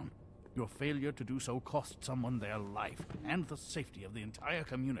Fabletown. Your failure to do so cost someone their life and the safety of the entire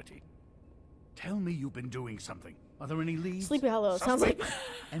community. Tell me you've been doing something. Are there any leads? Sleepy Hollow sounds like.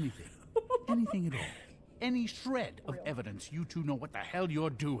 Anything. Anything at all. Any shred of evidence you two know what the hell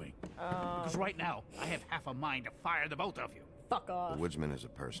you're doing. Because right now, I have half a mind to fire the both of you. Fuck off. The woodsman is a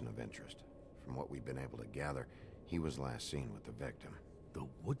person of interest. From what we've been able to gather, he was last seen with the victim. The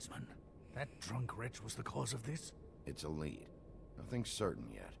woodsman? That drunk wretch was the cause of this? It's a lead. Nothing's certain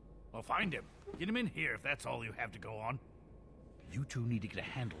yet. Well, find him. Get him in here if that's all you have to go on. You two need to get a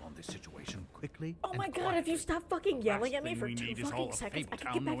handle on this situation quickly. Oh and my god, if quietly. you stop fucking yelling at me thing for we 2 need is all fucking of seconds, I Fabletown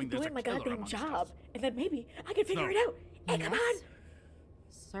can get back knowing to there's doing a my killer goddamn amongst job. us. And then maybe I can figure No. it out. Ichabod! Yes?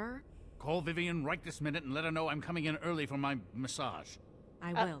 Sir? Call Vivian right this minute and let her know I'm coming in early for my massage.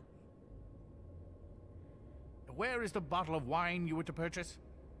 I will. Where is the bottle of wine you were to purchase?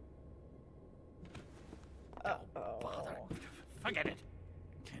 Bother. Forget it.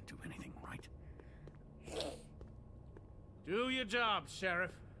 Can't do anything right. Do your job,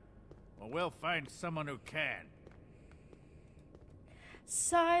 Sheriff. Or we'll find someone who can.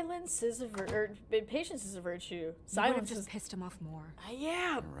 Silence is a patience is a virtue. You would have Silence just is pissed him off more.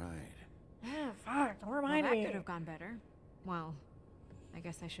 yeah. Right. Yeah, fuck. Don't Well, remind that me. could have gone better. Well, I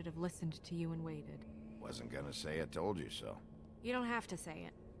guess I should have listened to you and waited. Wasn't gonna say I told you so. You don't have to say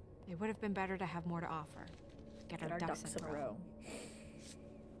it. It would have been better to have more to offer. Get our ducks in a row.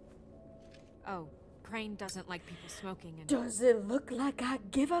 Oh, Crane doesn't like people smoking and... Does it look like I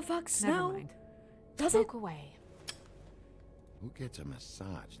give a fuck, Snow? Never mind. Does Smoke it? away. Who gets a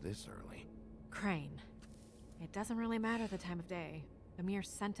massage this early? Crane. It doesn't really matter the time of day. A mere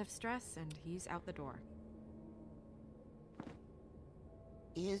scent of stress and he's out the door.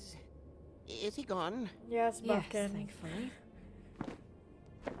 Is he gone? Yes, Yes, Buffkin. thankfully.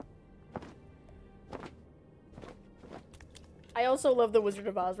 I also love the Wizard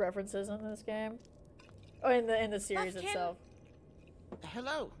of Oz references in this game. Oh, in the series Buffkin? itself.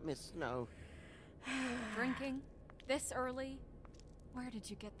 Hello, Miss Snow. Drinking? This early? Where did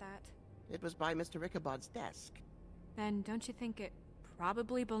you get that? It was by Mr. Ichabod's desk. Then don't you think it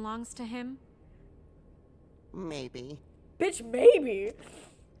probably belongs to him? Maybe. Bitch, maybe.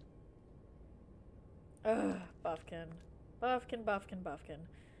 Ugh, Buffkin. Buffkin, Buffkin, Buffkin.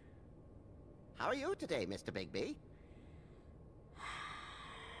 How are you today, Mr. Bigby?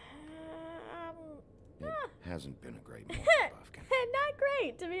 It hasn't been a great morning, Buffkin. Not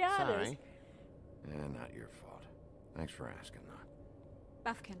great, to be honest. Sorry. Not your fault. Thanks for asking, though.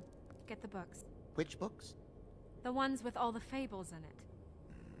 Buffkin, get the books. Which books? The ones with all the fables in it.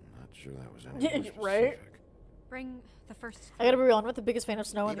 Not sure that was any more Right? specific. Bring the first I gotta be real, I'm not the biggest fan of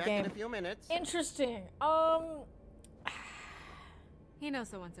Snow Be in the back in game. a few minutes. Interesting. He knows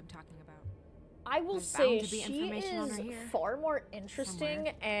the ones I'm talking about. I will There's say bound to be she information on is her here. far more interesting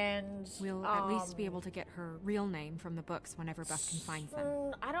Somewhere. and We'll at least be able to get her real name from the books whenever Buffkin finds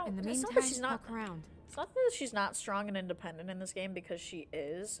them. I don't. In the it's meantime, not that she's not. poke around. It's not that she's not strong and independent in this game because she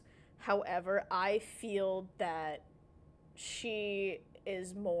is. However, I feel that she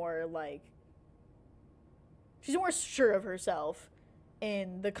is more like she's more sure of herself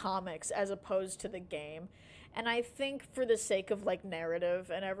in the comics as opposed to the game. And I think for the sake of like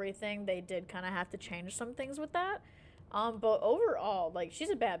narrative and everything, they did kind of have to change some things with that. But overall, like she's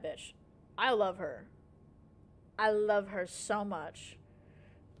a bad bitch. I love her. I love her so much.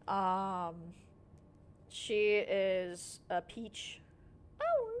 She is a peach.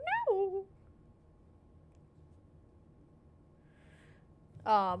 Oh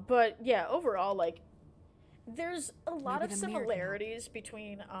no. But yeah, overall, like there's a lot Maybe of the mirror can help. similarities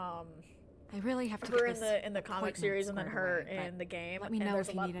between I really have to her get in the comic appointment series and then squared her away, in the game. let me and know there's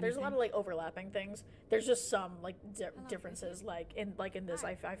if a you lot, need there's a lot of anything. like overlapping things. There's just some like differences. Like in this,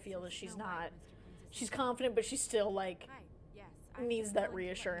 I feel that she's not. She's confident, but she still like Hi. Yes, I'm needs just that calling to let you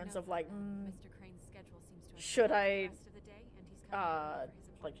reassurance know of like, that, Mr. Crane's schedule seems to have should filled up I, the rest of the day, and he's coming over for his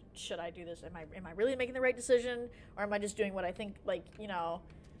like, appointment. should I do this? Am I really making the right decision, or am I just doing what I think? Like, you know,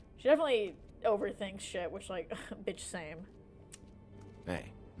 she definitely overthinks shit, which like, bitch, same.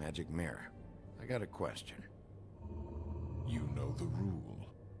 Hey, Magic Mirror. I got a question. You know the rule.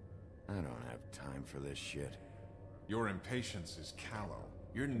 I don't have time for this shit. Your impatience is callow.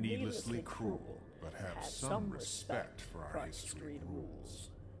 You're needlessly cruel, but have some respect for our history rules.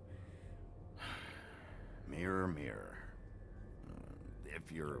 Mirror, mirror.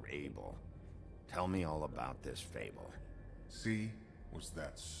 If you're able, tell me all about this fable. See? Was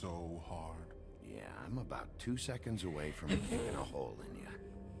that so hard? Yeah, I'm about 2 seconds away from picking a hole in you.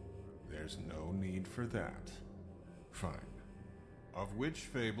 There's no need for that. Fine. Of which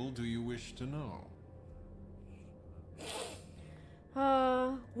fable do you wish to know?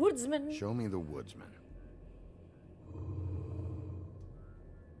 Woodsman. Show me the woodsman.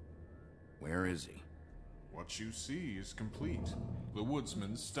 Where is he? What you see is complete. The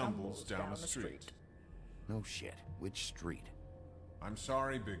woodsman stumbles down a street. No shit. Which street? I'm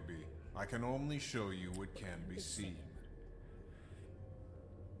sorry, Bigby. I can only show you what can be seen.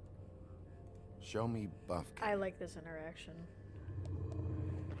 Show me Buffkin. I like this interaction.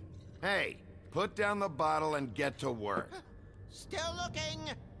 Hey, put down the bottle and get to work. Still looking.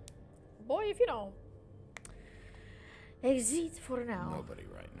 Boy, if you don't. Exit for now. Nobody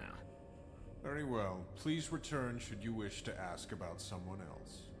right now. Very well. Please return should you wish to ask about someone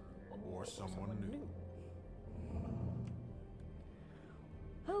else. Or someone new.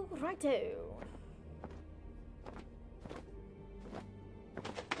 Oh, righto.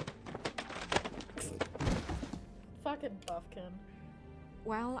 Fucking Buffkin.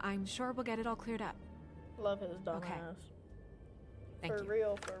 Well, I'm sure we'll get it all cleared up. Love his dumbass. Okay. Thank For you.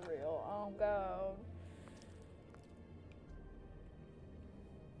 real, for real. Oh god.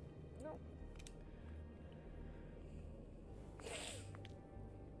 No.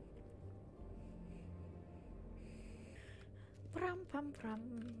 Brum brum brum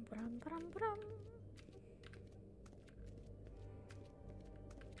brum brum brum.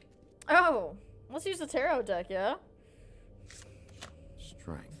 Oh, let's use the tarot deck, yeah?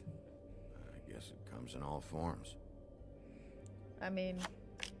 Strength. I guess it comes in all forms. I mean,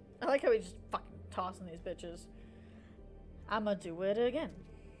 I like how we just fucking tossing these bitches. I'ma do it again.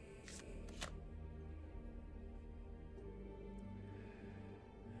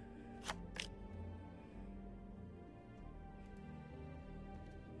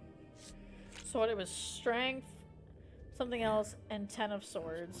 So what, it was strength, something else, and 10 of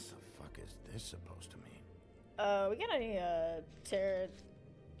swords. What the fuck is this supposed to mean? We got any, tarot...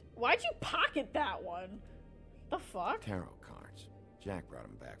 Why'd you pocket that one? The fuck? Tarot cards. Jack brought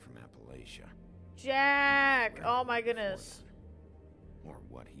them back from Appalachia. Jack! Oh my goodness. Or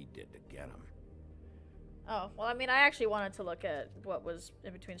what he did to get them. Oh, well, I mean, I actually wanted to look at what was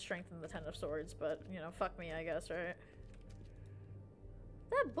in between strength and the 10 of swords, but, you know, fuck me, I guess, right?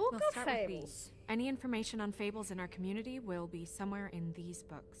 The Book We'll of start with Fables. Any information on fables in our community will be somewhere in these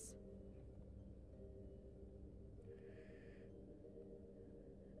books.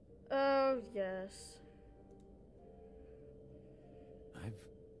 Oh, yes. I've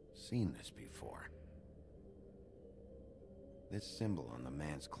seen this before. This symbol on the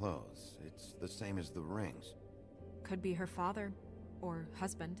man's clothes, it's the same as the rings. Could be her father or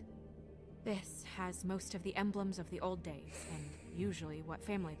husband. This has most of the emblems of the old days, and usually what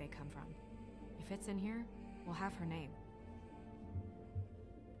family they come from. If it's in here, we'll have her name.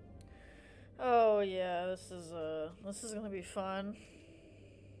 Oh, yeah, this is gonna be fun.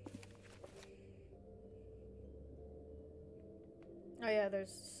 Oh, yeah, there's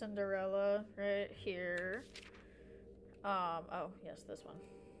Cinderella right here. Oh, yes, this one.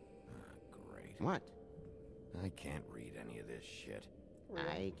 Great. What? I can't read any of this shit.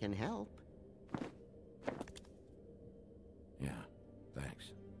 I can help. Yeah,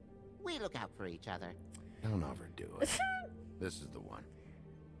 thanks. We look out for each other. Don't overdo it. This is the one.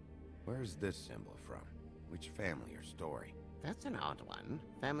 Where's this symbol from? Which family or story? That's an odd one.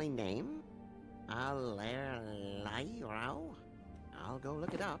 Family name? Allerleirauh? I'll go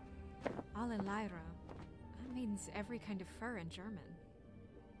look it up. Allerleirauh. That means every kind of fur in German.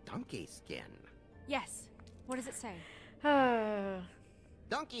 Donkey skin. Yes. What does it say?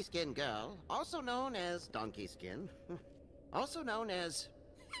 Donkey skin girl, also known as donkey skin, also known as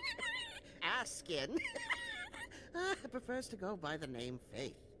ass skin, prefers to go by the name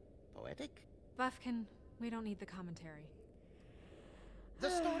Faith. Poetic? Buffkin, we don't need the commentary.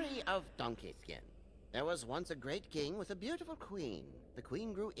 The story of Donkey Skin. There was once a great king with a beautiful queen. The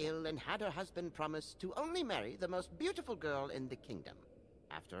queen grew ill and had her husband promise to only marry the most beautiful girl in the kingdom.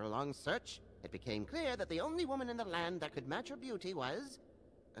 After a long search, it became clear that the only woman in the land that could match her beauty was...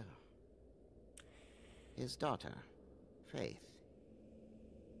 his daughter, Faith.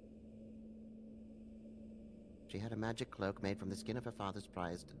 She had a magic cloak made from the skin of her father's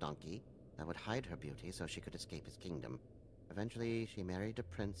prized donkey that would hide her beauty so she could escape his kingdom. Eventually, she married a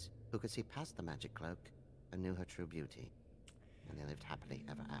prince who could see past the magic cloak and knew her true beauty. And they lived happily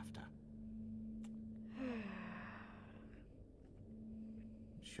ever after.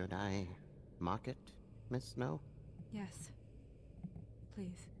 Should I mark it, Miss Snow? Yes.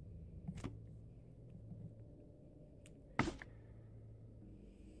 Please.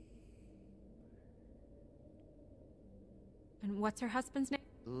 And what's her husband's name?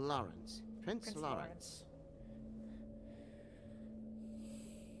 Lawrence. Prince Lawrence.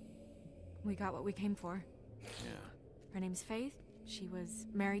 We got what we came for. Yeah. Her name's Faith. She was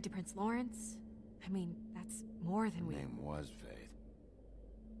married to Prince Lawrence. I mean, that's more than Her name was Faith.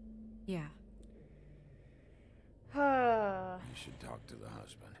 Yeah. You should talk to the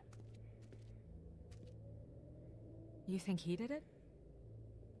husband. You think he did it?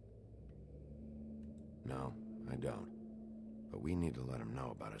 No, I don't. But we need to let him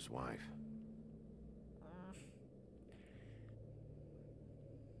know about his wife.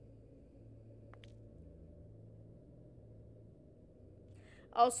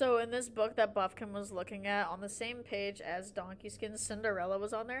 Also, in this book that Buffkin was looking at, on the same page as Donkey Skin, Cinderella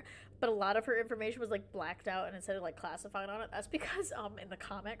was on there, but a lot of her information was like blacked out and it said like classified on it. That's because in the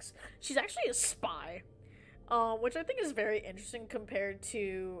comics, she's actually a spy, which I think is very interesting compared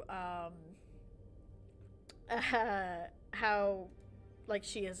to how like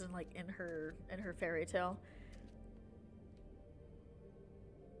she is in her fairy tale.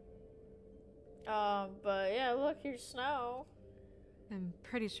 But yeah, look, here's snow. I'm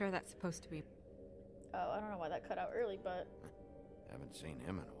pretty sure that's supposed to be. Oh, I don't know why that cut out early, but... Haven't seen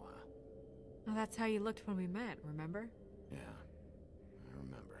him in a while. Oh, that's how you looked when we met, remember? Yeah, I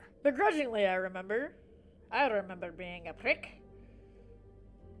remember. Begrudgingly, I remember. I remember being a prick.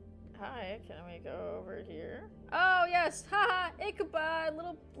 Hi, can we go over here? Oh, yes! Haha! Ichabod!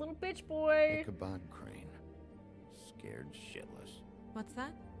 Little bitch boy! Ichabod Crane. Scared shitless. What's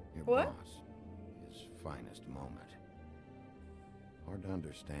that? Your What? boss. His finest moment. Hard to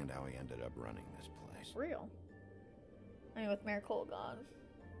understand how he ended up running this place. Real. I mean, with Mayor Cole gone.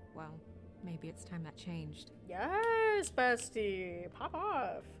 Well, maybe it's time that changed. Yes, bestie! Pop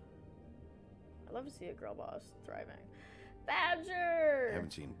off! I love to see a girl boss thriving. Badger! I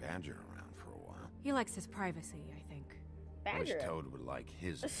haven't seen Badger around for a while. He likes his privacy, I think. I wish Badger. Toad would like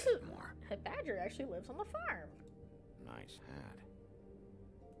his a bit more. Badger actually lives on the farm. Nice hat.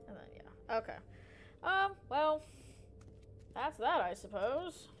 And then, yeah. Okay. Well, that's that, I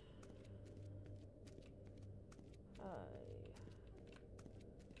suppose.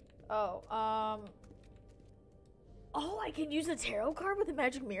 Oh, I can use a tarot card with a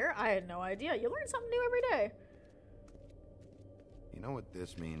magic mirror? I had no idea. You learn something new every day. You know what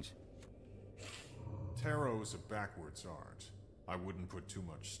this means? Tarot's a backwards art. I wouldn't put too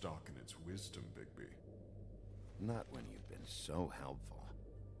much stock in its wisdom, Bigby. Not when you've been so helpful.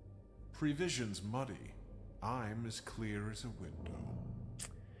 Prevision's muddy. I'm as clear as a window.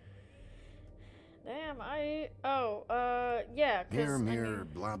 Damn, yeah. Mirror, mirror,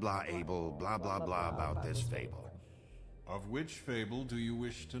 blah blah able, blah blah blah about this fable. Of which fable do you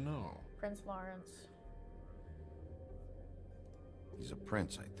wish to know? Prince Lawrence. He's a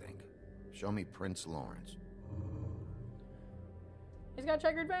prince, I think. Show me Prince Lawrence. He's got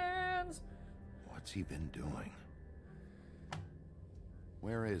checkered vans! What's he been doing?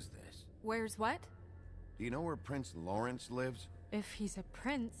 Where is this? Where's what? Do you know where Prince Lawrence lives? If he's a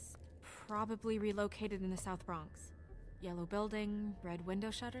prince, probably relocated in the South Bronx. Yellow building, red window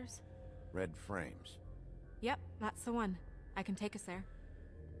shutters? Red frames. Yep, that's the one. I can take us there.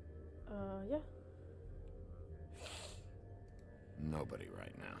 Yeah. Nobody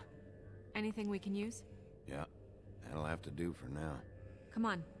right now. Anything we can use? Yeah, that'll have to do for now. Come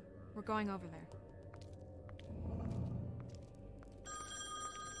on, we're going over there.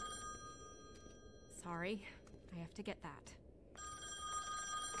 Sorry, I have to get that.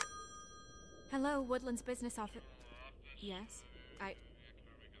 Hello, Woodland's business office. Yes,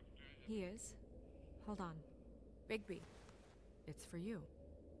 He is. Hold on. Bigby, it's for you.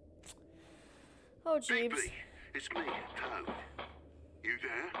 Oh, Jeeves. Bigby, it's me, Toad. You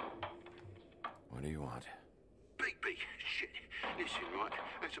there? What do you want? Bigby, shit. Listen, right,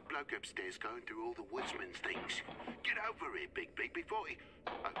 there's a bloke upstairs going through all the woodsman's things. Get over here, Bigby, before he...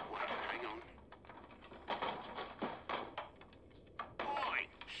 Oh, well, hang on. Oi,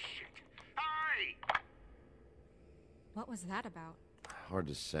 shit. Hey! What was that about? Hard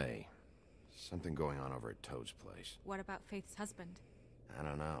to say. Something going on over at Toad's place. What about Faith's husband? I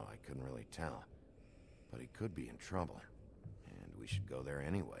don't know, I couldn't really tell. But he could be in trouble. And we should go there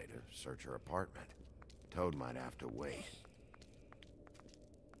anyway to search her apartment. Toad might have to wait.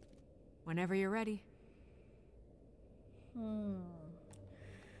 Whenever you're ready.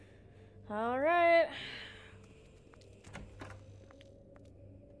 All right.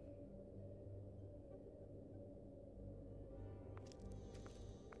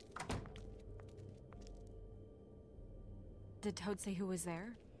 Did Toad say who was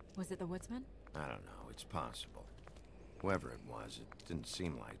there? Was it the woodsman? I don't know, it's possible. Whoever it was, it didn't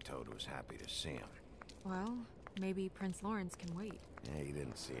seem like Toad was happy to see him. Well, maybe Prince Lawrence can wait. Yeah, he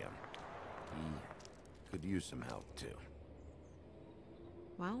didn't see him. He could use some help, too.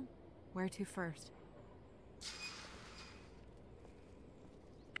 Well, where to first?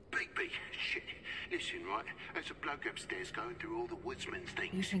 Bigby, shit. Listen, right, there's a bloke upstairs going through all the woodsman's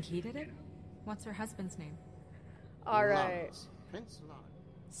things. You think he did it? What's her husband's name? All right. Prince Lawrence.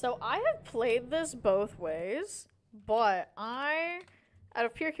 So I have played this both ways, but out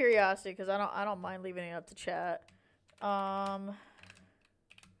of pure curiosity, because I don't mind leaving it up to chat. Lawrence's.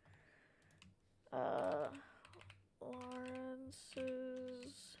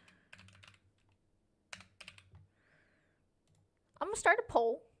 I'm gonna start a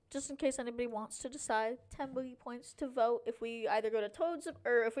poll just in case anybody wants to decide. 10 boogie points to vote if we either go to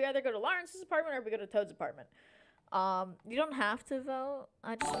Lawrence's apartment or if we go to Toad's apartment. You don't have to vote.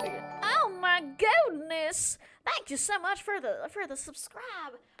 I just figured. Oh my goodness! Thank you so much for the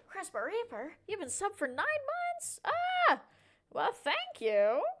subscribe, Crisper Reaper. You've been subbed for 9 months. Well, thank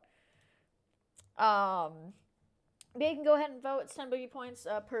you. But you can go ahead and vote. It's 10 boogie points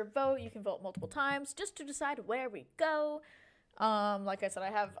per vote. You can vote multiple times just to decide where we go. Like I said,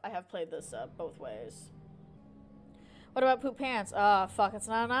 I have played this both ways. What about poop pants? Fuck, it's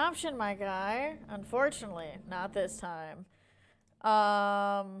not an option, my guy. Unfortunately, not this time.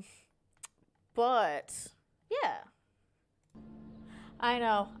 But yeah, I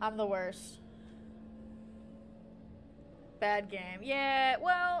know I'm the worst. Bad game. Yeah,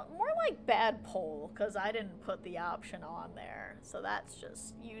 well, more like bad poll, because I didn't put the option on there. So that's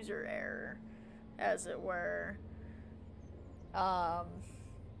just user error, as it were.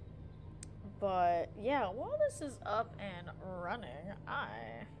 But yeah, while this is up and running,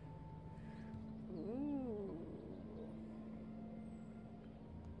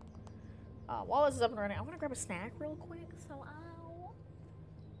 while this is up and running, I'm gonna grab a snack real quick, so I'll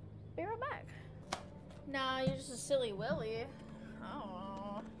be right back. Nah, you're just a silly Willy.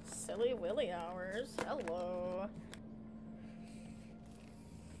 Oh, silly Willy hours. Hello.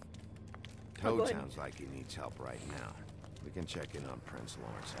 Toad sounds like he needs help right now. We can check in on Prince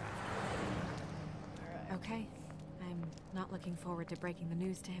Lawrence after. Okay. I'm not looking forward to breaking the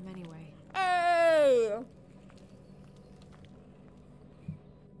news to him anyway. Hey!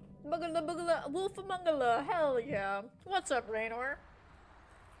 Bugala bugala, wolfamungala, hell yeah. What's up, Raynor?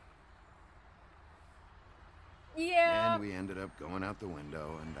 Yeah. And we ended up going out the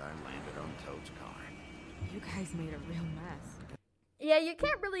window, and I landed on Toad's car. You guys made a real mess. Yeah, you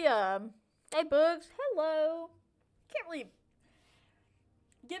can't really, hey, Bugs, hello. Can't really...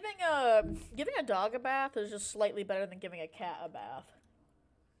 Giving a dog a bath is just slightly better than giving a cat a bath.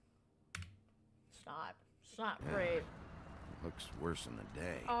 It's not great. Looks worse in the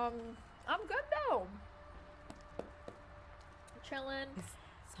day. I'm good though. Chilling. Is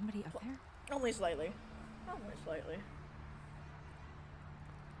somebody up there? Only slightly. Only slightly.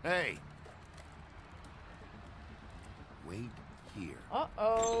 Hey! Wait here.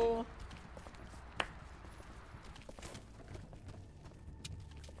 Uh-oh.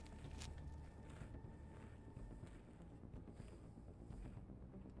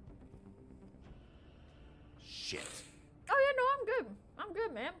 Shit. Oh yeah, no, I'm good. I'm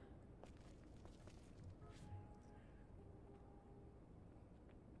good, man.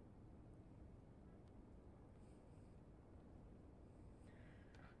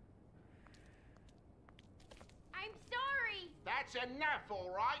 I'm sorry. That's enough,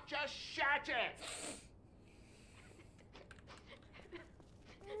 all right? Just shut it.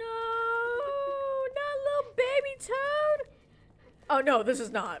 No, not little baby Toad. Oh no, this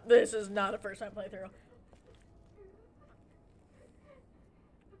is not. This is not a first time playthrough.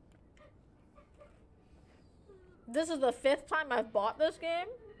 This is the 5th time I've bought this game.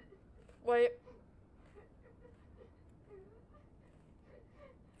 Wait.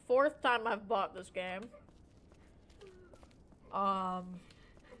 4th time I've bought this game.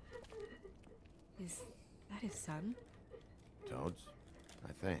 Is that his son? Toad's,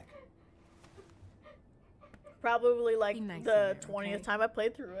 I think. Probably like nice the in there, 20th okay? time I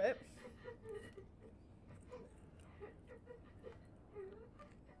played through it.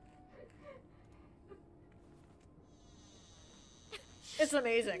 It's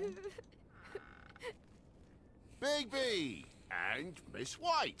amazing. Bigby and Miss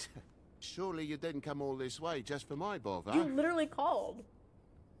White. Surely you didn't come all this way just for my bother. You literally called.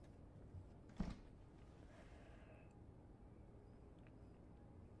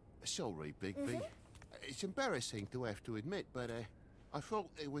 Sorry, Bigby. It's embarrassing to have to admit, but I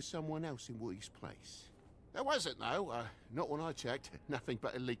thought there was someone else in Woody's place. There wasn't, though. Not when I checked. Nothing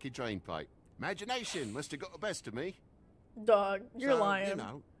but a leaky drain pipe. Imagination must have got the best of me. Dog, you're So, lying. You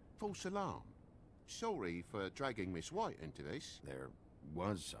know, false alarm. Sorry for dragging Miss White into this. There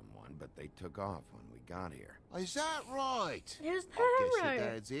was someone, but they took off when we got here. Is that right? Is I that guess right? your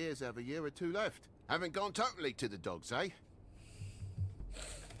dad's ears have a year or two left. Haven't gone totally to the dogs, eh?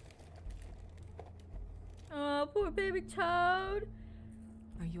 Oh, poor baby Toad.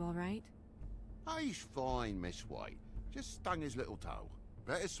 Are you all right? He's fine, Miss White. Just stung his little toe.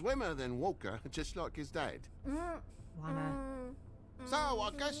 Better swimmer than walker, just like his dad. Lana. So,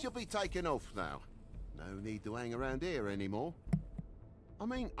 I guess you'll be taking off now. No need to hang around here anymore. I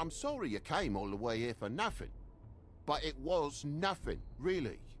mean, I'm sorry you came all the way here for nothing. But it was nothing,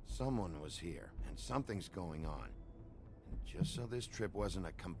 really. Someone was here, and something's going on. And just so this trip wasn't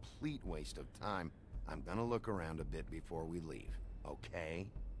a complete waste of time, I'm gonna look around a bit before we leave, okay?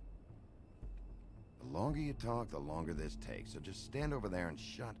 The longer you talk, the longer this takes, so just stand over there and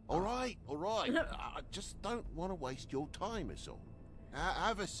shut All up. right, all right. I just don't want to waste your time, is all.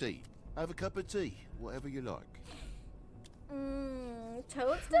 Have a seat. Have a cup of tea. Whatever you like.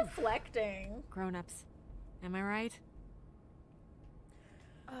 Toad's deflecting. Grown-ups. Am I right?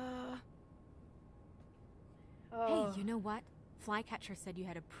 You know what? Flycatcher said you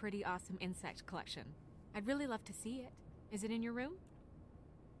had a pretty awesome insect collection. I'd really love to see it. Is it in your room?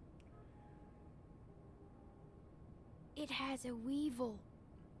 It has a weevil.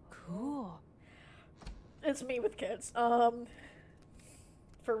 Cool. It's me with kids. For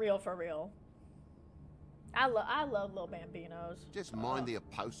real, for real. I love little bambinos. Just mind the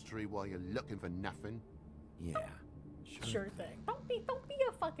upholstery while you're looking for nothing. Yeah. Sure thing. Don't be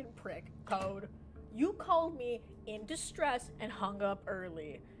a fucking prick, Toad. You called me in distress and hung up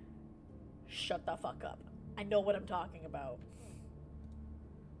early. Shut the fuck up. I know what I'm talking about.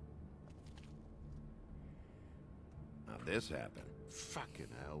 How'd this happen? Fucking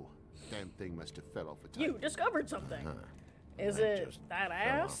hell. Damn thing must have fell off a You table. discovered something. Is That it just that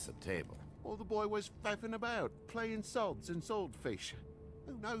fell ass? off the table. Or the boy was faffing about, playing sods and swordfish.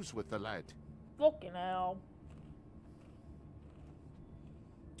 Who knows with the lad? Fucking hell.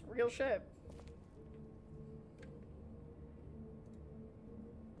 Real shit.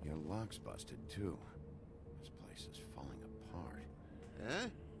 Your lock's busted too. This place is falling apart. Eh?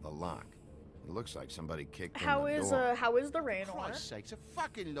 The lock. It looks like somebody kicked in How the is door. how is the rain For on? Christ's sakes, a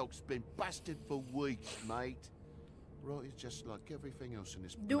fucking lock's been busted for weeks, mate. Right, it's just like everything else in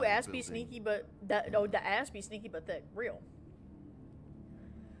this Do bloody ass be building. sneaky, but that no, the ass be sneaky but thick. Real.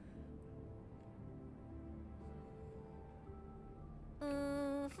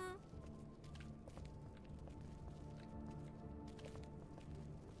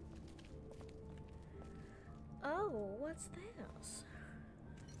 Oh, what's this?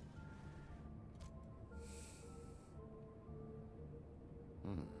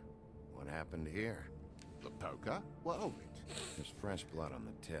 What happened here? The poker? What of it? There's fresh blood on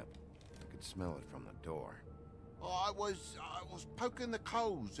the tip. I could smell it from the door. Oh, I was poking the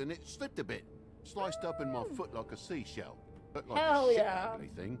coals and it slipped a bit. Sliced up in my foot like a seashell. Looked like Hell a shit yeah. ugly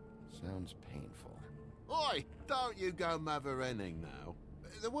thing. Sounds painful. Oi, don't you go mother-henning now.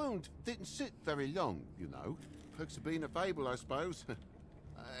 The wound didn't sit very long, you know. Perks of being a fable, I suppose.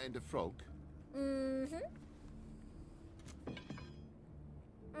 And a frog. Mm-hmm.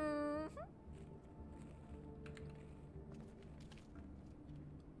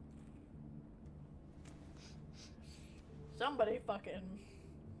 Somebody fucking...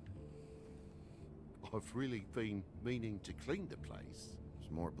 I've really been meaning to clean the place.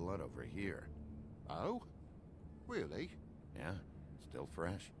 There's more blood over here. Oh? Really? Yeah? Still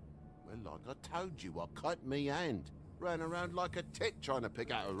fresh? Well, like I told you, I cut me hand. Ran around like a tit trying to pick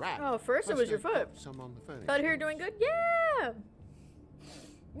out a rat. Oh, first it was your Must have foot. got Some on the furniture. Out here doing good? Yeah!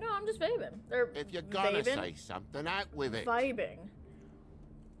 No, I'm just vaping. Or If you're gonna vaping? say something, out with it. Vibing.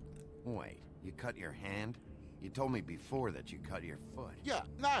 Wait, you cut your hand? You told me before that you cut your foot. Yeah,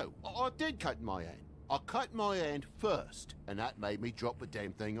 no, I did cut my hand. I cut my hand first, and that made me drop the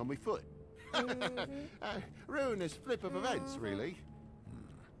damn thing on my foot. Ruinous flip of events, really.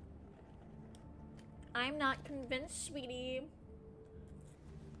 I'm not convinced, sweetie.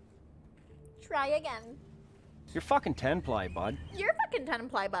 Try again. You're fucking 10-ply, bud. You're fucking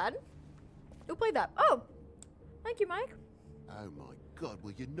 10-ply, bud. Who played that? Oh! Thank you, Mike. Oh my God,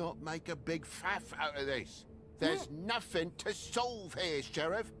 will you not make a big faff out of this? There's nothing to solve here,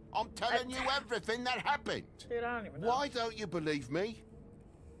 Sheriff. I'm telling you everything that happened. Dude, I don't even know. Why don't you believe me?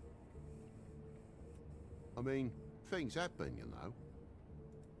 I mean, things happen, you know.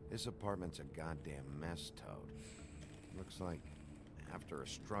 This apartment's a goddamn mess, Toad. Looks like after a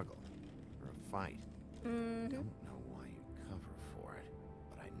struggle or a fight. Mm-hmm. Don't know why you cover for it,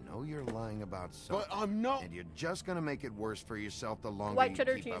 but I know you're lying about something. But I'm not. And you're just gonna make it worse for yourself the longer White you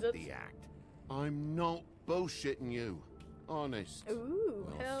cheddar keep up Cheez-Its. the act. I'm not bullshitting you. Honest. Ooh,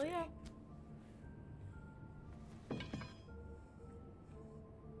 We'll hell see. yeah.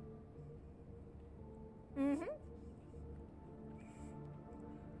 Mm-hmm.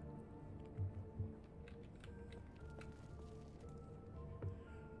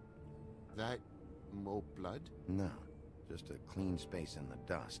 That more blood? No, just a clean space in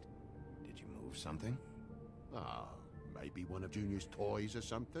the dust. Did you move something? Ah, maybe one of Junior's toys or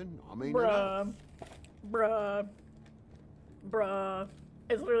something. I mean, you know. Bruh. Bruh. Bruh.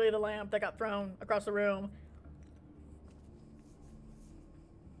 It's literally the lamp that got thrown across the room.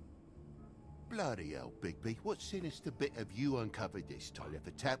 Bloody hell, Bigby. What sinister bit have you uncovered this time? Left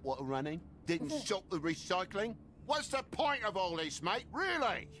the tap water running? Didn't stop the recycling? What's the point of all this, mate?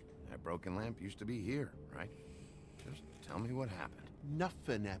 Really? That broken lamp used to be here, right? Just tell me what happened.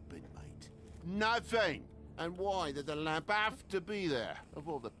 Nothing happened, mate. Nothing! And why did the lamp have to be there? Of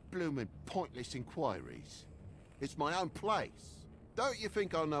all the bloomin' pointless inquiries. It's my own place. Don't you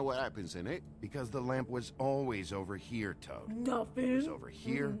think I'll know what happens in it? Because the lamp was always over here, Toad. Nothing. It was over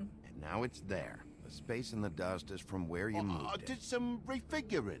here, and now it's there. The The space in the dust is from where you moved I it. did some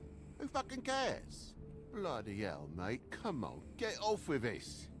refiguring. Who fucking cares? Bloody hell, mate. Come on, get off with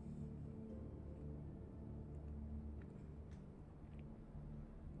this.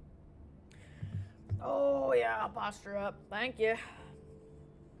 Oh, yeah, I'll posture up. Thank you.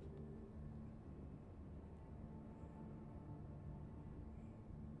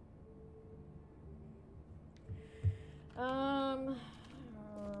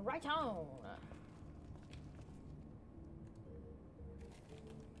 Right on.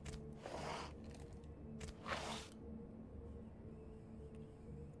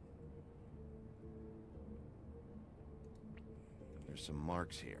 There's some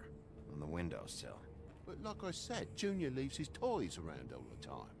marks here on the windowsill. But like I said, Junior leaves his toys around all the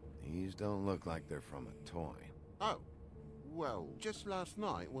time. These don't look like they're from a toy. Oh. Well, just last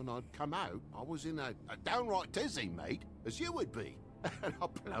night when I'd come out, I was in a downright dizzy, mate, as you would be. And I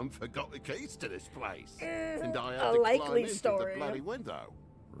plumb forgot the keys to this place. And I had A to climb likely in through story. the bloody window.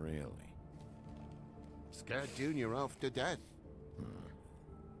 Really? Scared Junior off to death.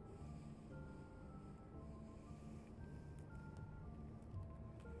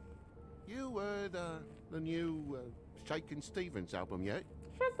 You heard the new Shakin' Stevens album yet?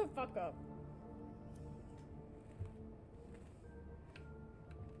 Shut the fuck up.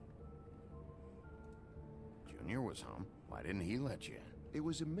 Junior was home. Why didn't he let you in? It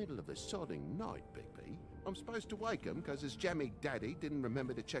was the middle of a sodding night, Bigby. I'm supposed to wake him because his jammy daddy didn't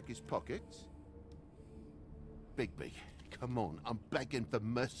remember to check his pockets. Bigby, come on, I'm begging for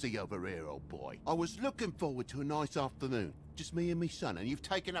mercy over here, old boy. I was looking forward to a nice afternoon, just me and me son, and you've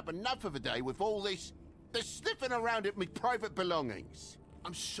taken up enough of a day with all this sniffing around at me private belongings.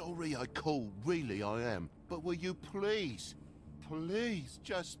 I'm sorry I called, really I am, but will you please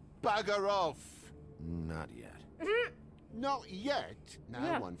just bugger off? Not yet. Not yet?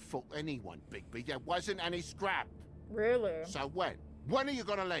 No one fought anyone, Bigby. There wasn't any scrap. Really? So when? When are you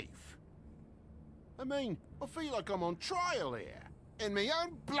gonna leave? I mean, I feel like I'm on trial here. In my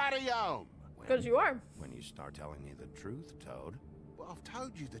own bloody home. Because you are. When you start telling me the truth, Toad. Well, I've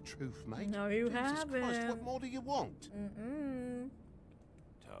told you the truth, mate. No, you Jesus haven't. Christ, what more do you want?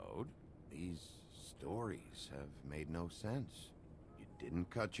 Toad, these stories have made no sense. You didn't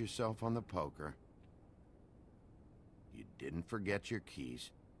cut yourself on the poker. You didn't forget your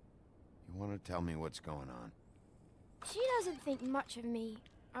keys. You want to tell me what's going on? She doesn't think much of me,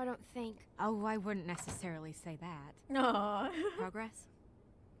 I don't think. Oh, I wouldn't necessarily say that. No. Progress?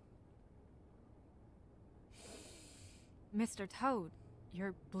 Mr. Toad,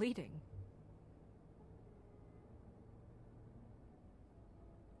 you're bleeding.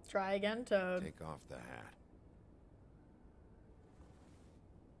 Try again, Toad. Take off the hat.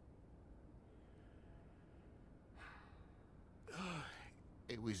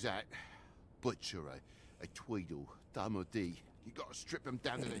 It was that butcher, a Tweedle, Dumody. You gotta strip him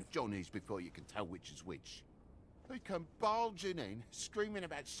down to the johnnies before you can tell which is which. He come bulging in, screaming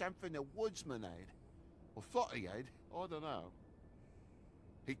about something the woodsman had. Or thought he had, I don't know.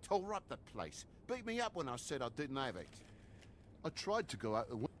 He tore up the place, beat me up when I said I didn't have it. I tried to go out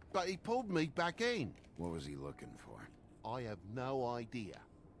the window, but he pulled me back in. What was he looking for? I have no idea.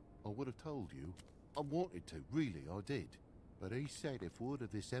 I would have told you. I wanted to, really, I did. But he said if word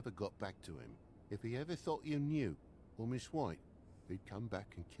of this ever got back to him, if he ever thought you knew, or Miss White, he'd come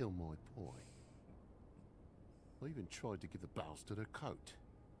back and kill my boy. I even tried to give the bastard a coat.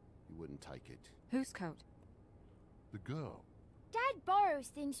 He wouldn't take it. Whose coat? The girl. Dad borrows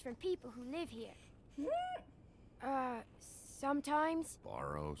things from people who live here. Sometimes.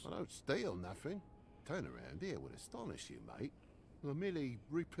 Borrows? I don't steal nothing. Turn around here would astonish you, mate. I merely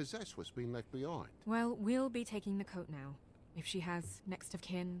repossess what's been left behind. Well, we'll be taking the coat now. If she has next of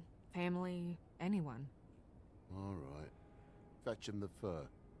kin, family, anyone. All right. Fetch him the fur.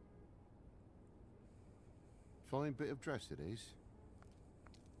 Fine bit of dress it is.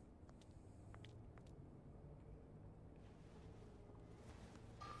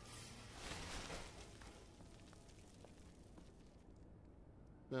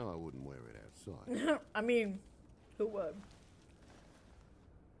 No, I wouldn't wear it outside. I mean, who would?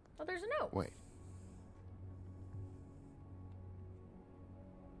 Oh, there's a note. Wait.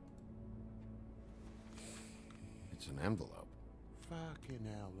 It's an envelope. Fucking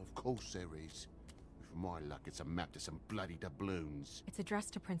hell, of course there is. For my luck, it's a map to some bloody doubloons. It's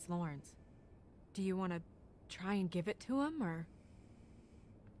addressed to Prince Lawrence. Do you want to try and give it to him, or...?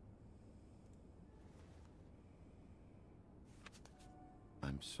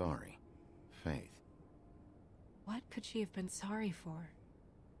 I'm sorry, Faith. What could she have been sorry for?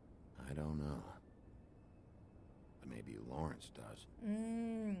 I don't know. But maybe Lawrence does.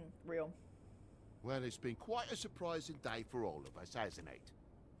 Real. Well, it's been quite a surprising day for all of us, hasn't it?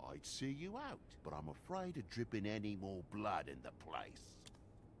 I'd see you out, but I'm afraid of dripping any more blood in the place.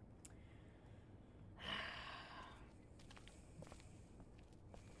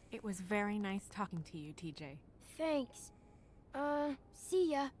 It was very nice talking to you, TJ. Thanks.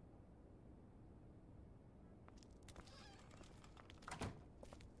 See ya.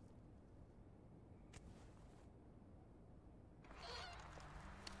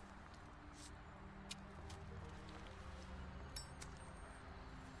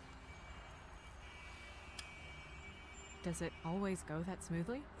 Does it always go that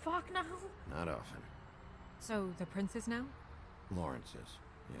smoothly? Fuck no. Not often. So, the prince is now? Lawrence is,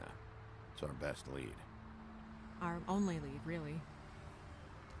 yeah. It's our best lead. Our only lead, really.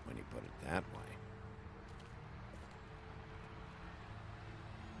 When you put it that way.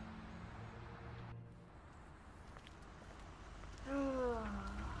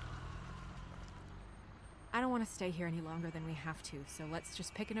 I don't want to stay here any longer than we have to, so let's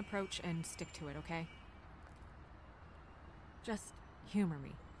just pick an approach and stick to it, okay? Just humor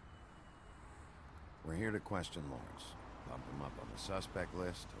me. We're here to question Lawrence. Bump him up on the suspect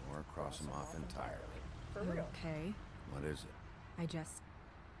list or cross him off entirely. For real. Okay. What is it?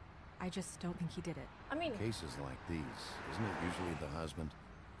 I just don't think he did it. I mean... Cases like these, isn't it usually the husband?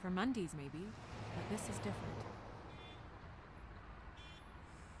 For Mundy's, maybe. But this is different.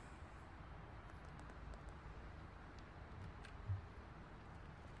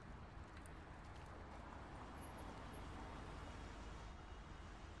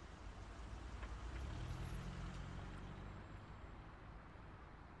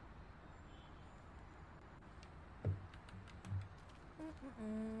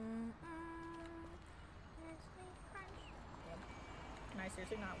 Can I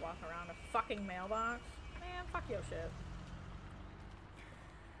seriously not walk around a fucking mailbox? Man, fuck your shit.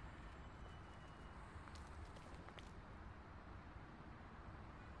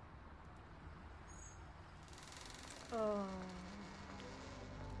 Oh.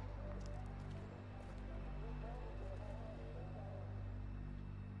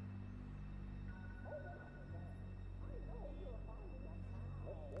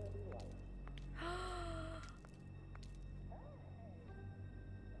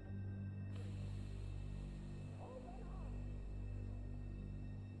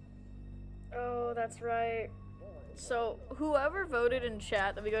 Oh, that's right. So, whoever voted in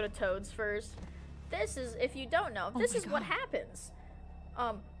chat that we go to Toads first, this is, if you don't know, this is what happens.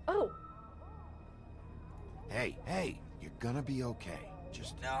 Oh. Hey, you're gonna be okay.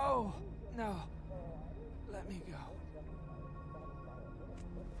 Just... No! Let me go.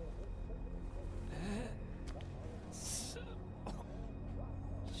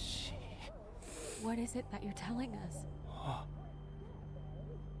 What is it that you're telling us?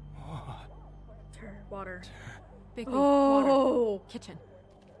 Water. Big Oh! Water. Kitchen.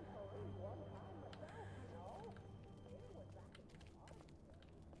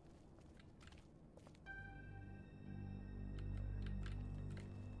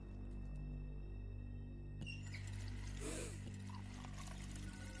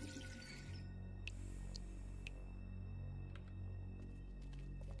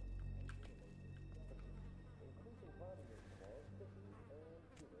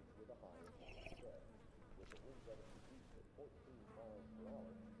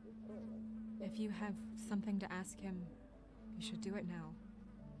 If you have something to ask him, you should do it now.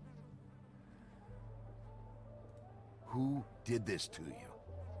 Who did this to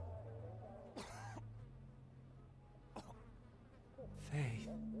you? Faith.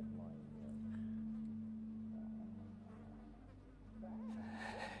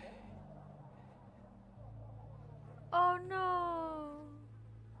 Oh no!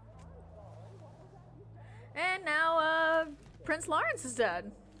 And now, Prince Lawrence is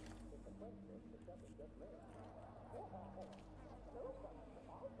dead.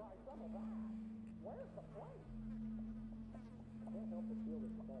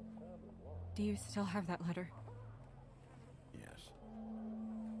 Do you still have that letter? Yes.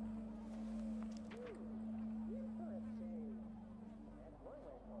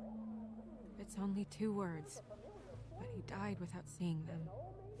 It's only 2 words, but he died without seeing them.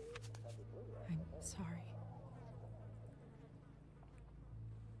 I'm sorry.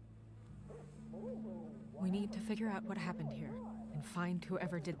 We need to figure out what happened here and find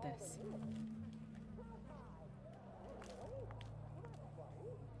whoever did this.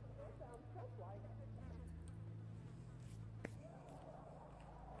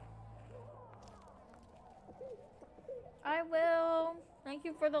 I will. Thank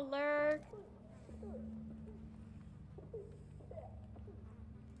you for the lurk.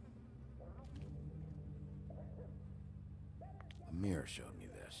 mirror showed me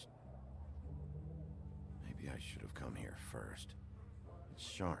this. Maybe I should have come here first. It's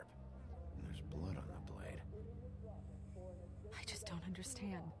sharp, and there's blood on the blade. I just don't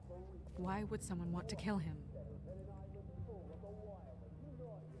understand. Why would someone want to kill him?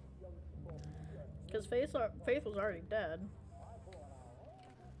 Because Faith was already dead.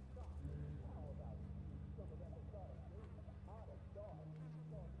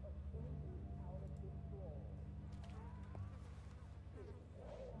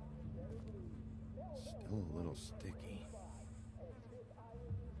 Still a little sticky.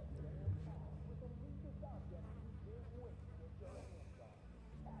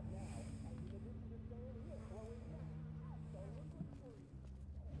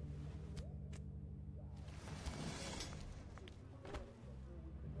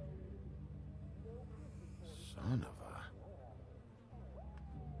 Son of a...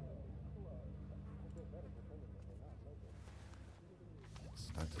 It's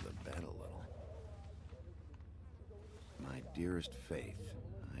stuck to the bed a little. My dearest Faith,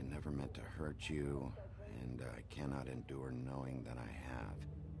 I never meant to hurt you, and I cannot endure knowing that I have.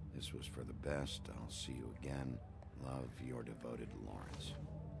 This was for the best. I'll see you again. Love, your devoted Lawrence.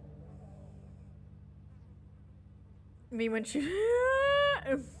 I mean, when she...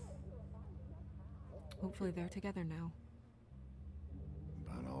 Hopefully they're together now.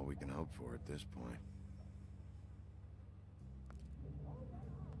 About all we can hope for at this point.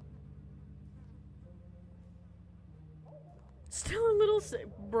 Still a little sick,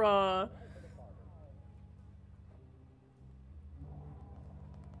 bruh.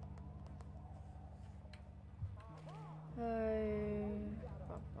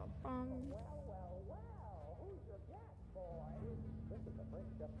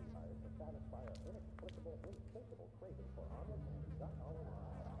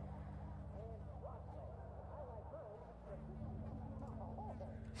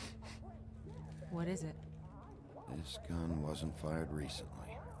 What is it? This gun wasn't fired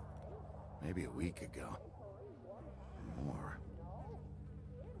recently. Maybe a week ago. Or more.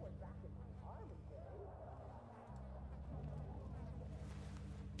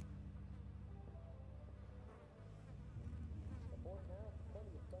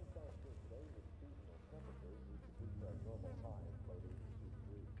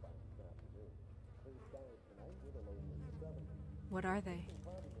 What are they?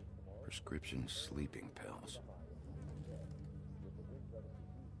 Prescription sleeping pills.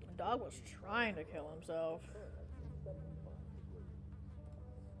 The dog was trying to kill himself.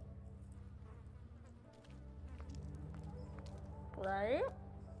 Right?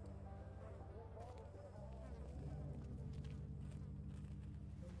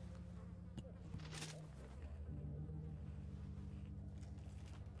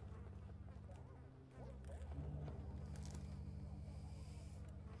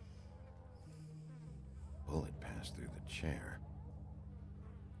 Bullet passed through the chair.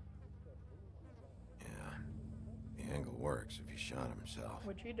 Yeah, the angle works if he shot himself.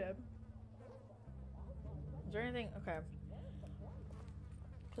 Which he did. Is there anything? Okay.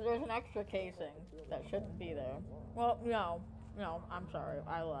 So there's an extra casing that shouldn't be there. Well, no. No, I'm sorry.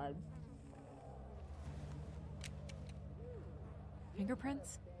 I lied.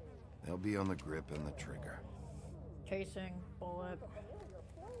 Fingerprints? They'll be on the grip and the trigger. Casing, bullet.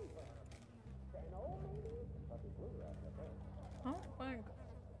 I don't think.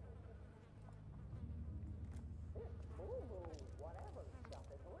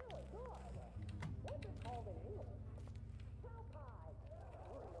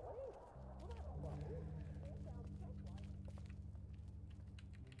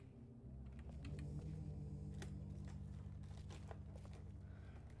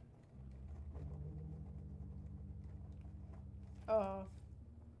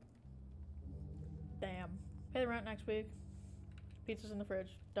 Damn. Pay the rent next week. Pizza's in the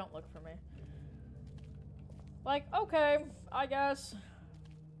fridge. Don't look for me. Like, okay, I guess.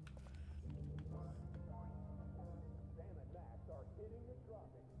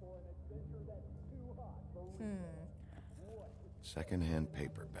 Secondhand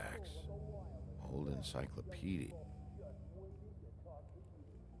paperbacks. Old encyclopedia.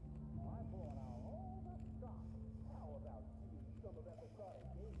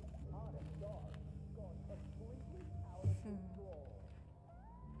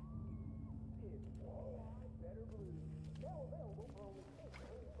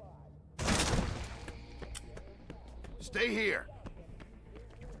 Stay here.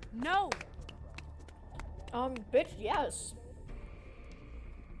 No. Bitch, yes.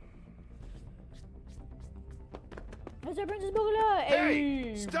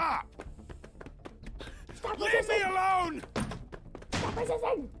 Hey, stop! Stop! Leave me alone!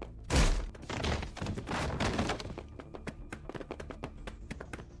 Resisting!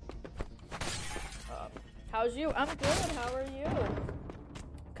 How's you? I'm good. How are you?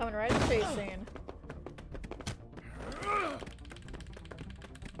 Coming right in chase scene.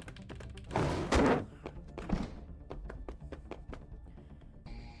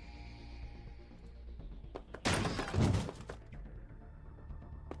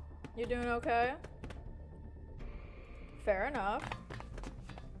 You doing okay? Fair enough.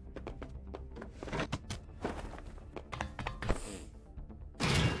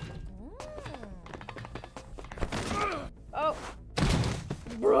 Oh.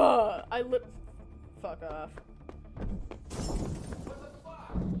 Bruh. Fuck off.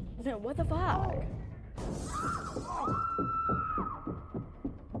 What the fuck?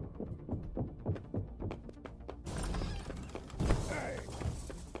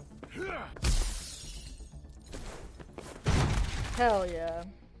 Hell yeah.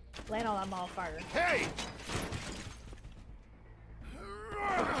 Land on that motherfucker. Hey!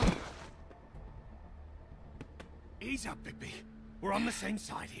 Ease up, Bigby. We're on the same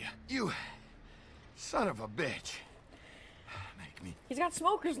side here. You son of a bitch. Make me He's got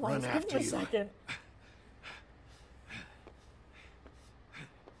smoker's lungs. run Give after him a you. second.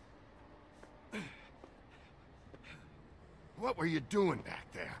 What were you doing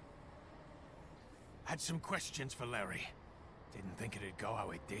back there? Had some questions for Larry. Didn't think it'd go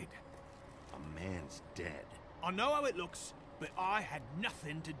how it did. A man's dead. I know how it looks, but I had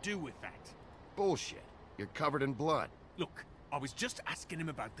nothing to do with that. Bullshit. You're covered in blood. Look, I was just asking him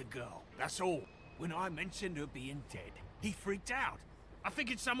about the girl. That's all. When I mentioned her being dead, he freaked out. I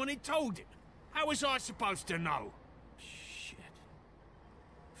figured someone had told him. How was I supposed to know? Shit.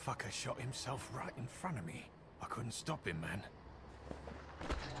 Fucker shot himself right in front of me. I couldn't stop him, man.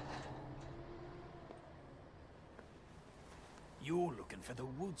 You're looking for the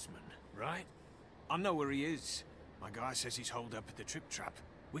woodsman, right? I know where he is. My guy says he's holed up at the Trip Trap.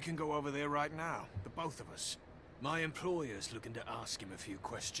 We can go over there right now, the both of us. My employer's looking to ask him a few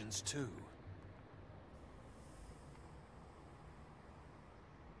questions too.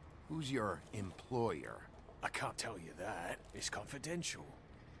 Who's your employer? I can't tell you that. It's confidential.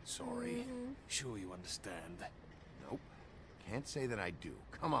 Sorry. Sure you understand. Nope. Can't say that I do.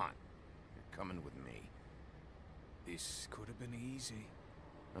 Come on. You're coming with me. This could have been easy.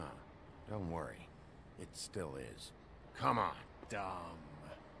 Don't worry. It still is. Come on. Dumb.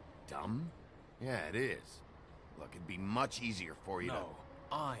 Dumb? Yeah, it is. Look, it'd be much easier for you No,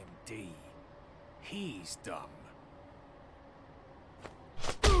 I'm D. He's dumb.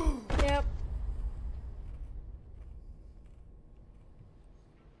 Yep.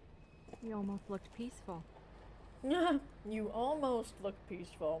 You almost looked peaceful. You almost look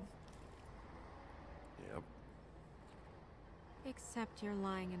peaceful. Yep. Except you're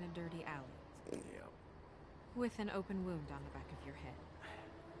lying in a dirty alley. Yep. With an open wound on the back of your head.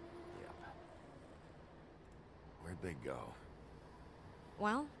 Yep. Where'd they go?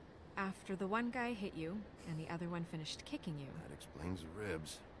 Well, after the one guy hit you, and the other one finished kicking you, That explains the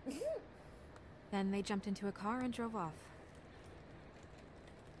ribs. then they jumped into a car and drove off.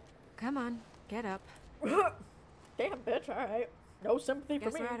 Come on, get up. Damn, bitch, alright. No sympathy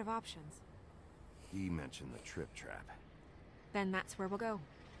Guess for me. we're out of options. He mentioned the Trip Trap. Then that's where we'll go.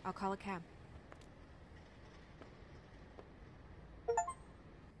 I'll call a cab.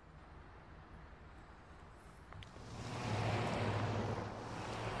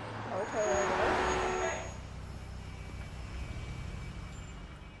 Okay.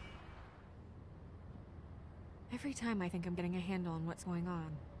 Every time I think I'm getting a handle on what's going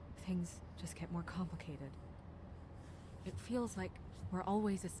on, things just get more complicated. It feels like we're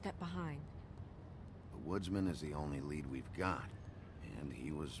always a step behind. The woodsman is the only lead we've got, and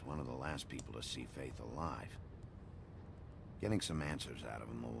he was one of the last people to see Faith alive. Getting some answers out of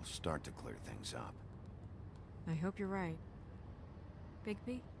him will start to clear things up. I hope you're right.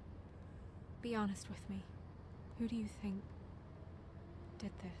 Bigby, be honest with me. Who do you think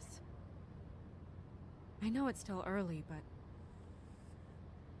did this? I know it's still early, but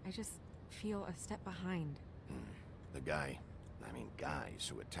I just feel a step behind. The guys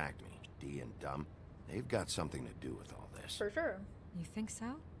who attacked me, D and Dumb, they've got something to do with all this. For sure. You think so?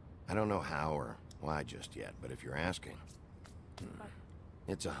 I don't know how or why just yet, but if you're asking,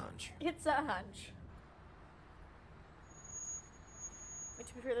 it's a hunch. It's a hunch. But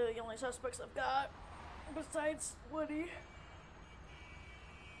to be fair, they're the only suspects I've got, besides Woody.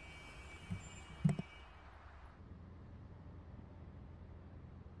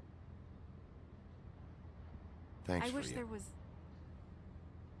 Thanks I for wish you. there was...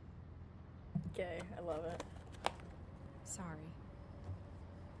 Okay, I love it. Sorry.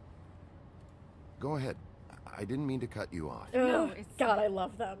 Go ahead. I didn't mean to cut you off. No, Ugh, it's... God, I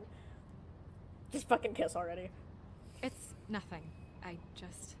love them. Just fucking kiss already. It's nothing. I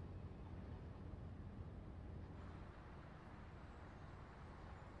just...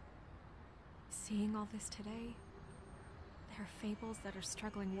 Seeing all this today, there are fables that are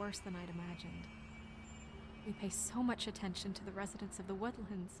struggling worse than I'd imagined. We pay so much attention to the residents of the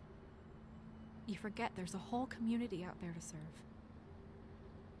woodlands. You forget there's a whole community out there to serve.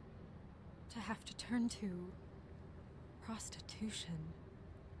 To have to turn to prostitution.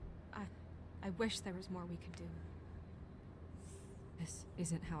 I wish there was more we could do. This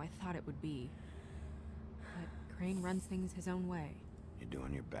isn't how I thought it would be. But Crane runs things his own way. You're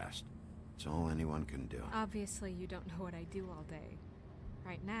doing your best. It's all anyone can do. Obviously, you don't know what I do all day.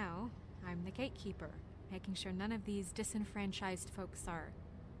 Right now, I'm the gatekeeper, making sure none of these disenfranchised folks are,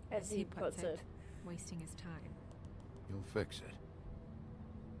 as he puts it, wasting his time. You'll fix it.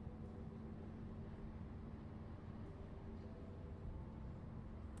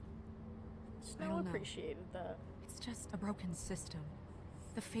 Snow appreciated that. It's just a broken system.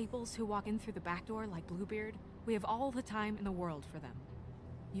 The fables who walk in through the back door like Bluebeard, we have all the time in the world for them.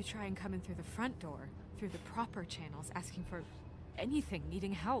 You try and come in through the front door, through the proper channels, asking for anything,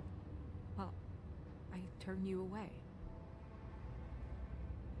 needing help. Well, I turn you away.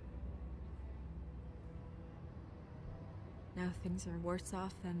 Now things are worse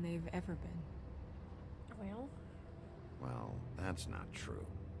off than they've ever been. Well, that's not true.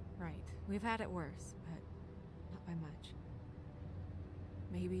 Right. We've had it worse, but not by much.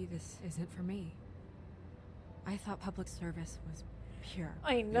 Maybe this isn't for me. I thought public service was pure.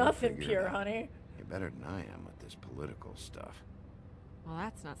 Ain't nothing pure, honey. You're better than I am with this political stuff. Well,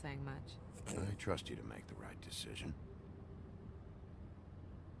 that's not saying much. I trust you to make the right decision.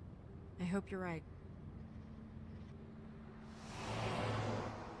 I hope you're right.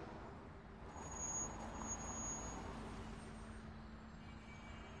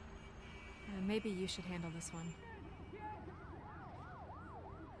 Maybe you should handle this one.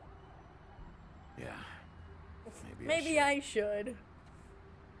 Yeah. Maybe I should.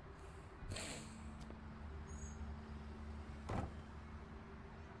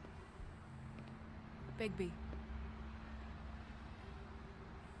 Bigby.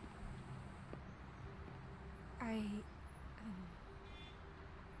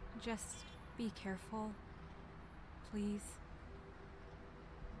 Just be careful, please.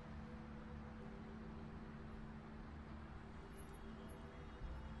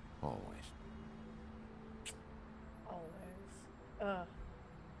 Always.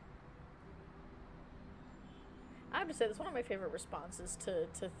 I have to say, that's one of my favorite responses to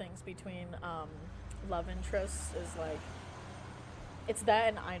things between love interests is like, it's that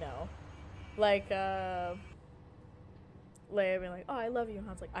and I know. Like, Leia being like, oh, I love you. And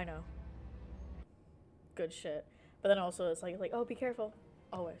Han's like, I know. Good shit. But then also it's like, oh, be careful.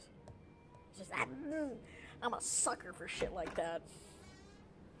 Always. It's just, I'm a sucker for shit like that.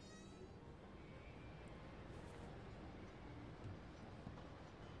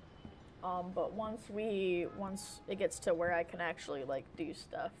 But once it gets to where I can actually, like, do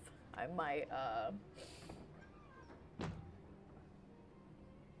stuff, I might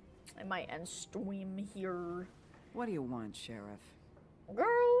end stream here. What do you want, Sheriff?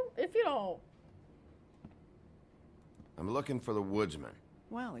 Girl, if you don't... I'm looking for the woodsman.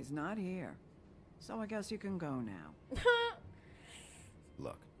 Well, he's not here. So I guess you can go now.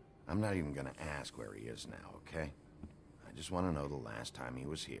 Look, I'm not even gonna ask where he is now, okay? I just want to know the last time he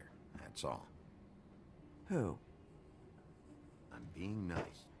was here. That's all. Who? I'm being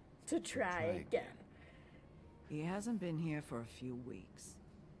nice. To try again. He hasn't been here for a few weeks.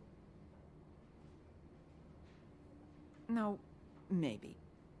 No, maybe.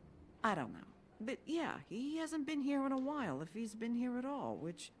 I don't know. But yeah, he hasn't been here in a while, if he's been here at all,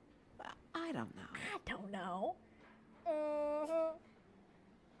 which... I don't know. I don't know.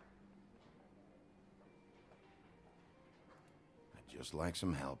 I'd just like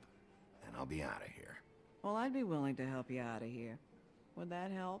some help, and I'll be out of here. Well, I'd be willing to help you out of here. Would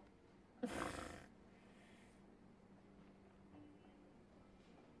that help?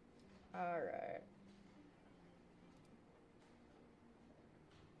 Alright.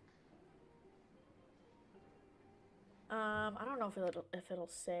 I don't know if it'll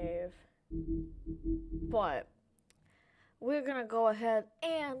save, but we're gonna go ahead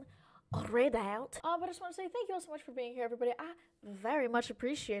and raid out. But I just want to say thank you all so much for being here, everybody. I very much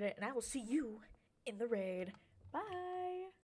appreciate it, and I will see you in the raid. Bye.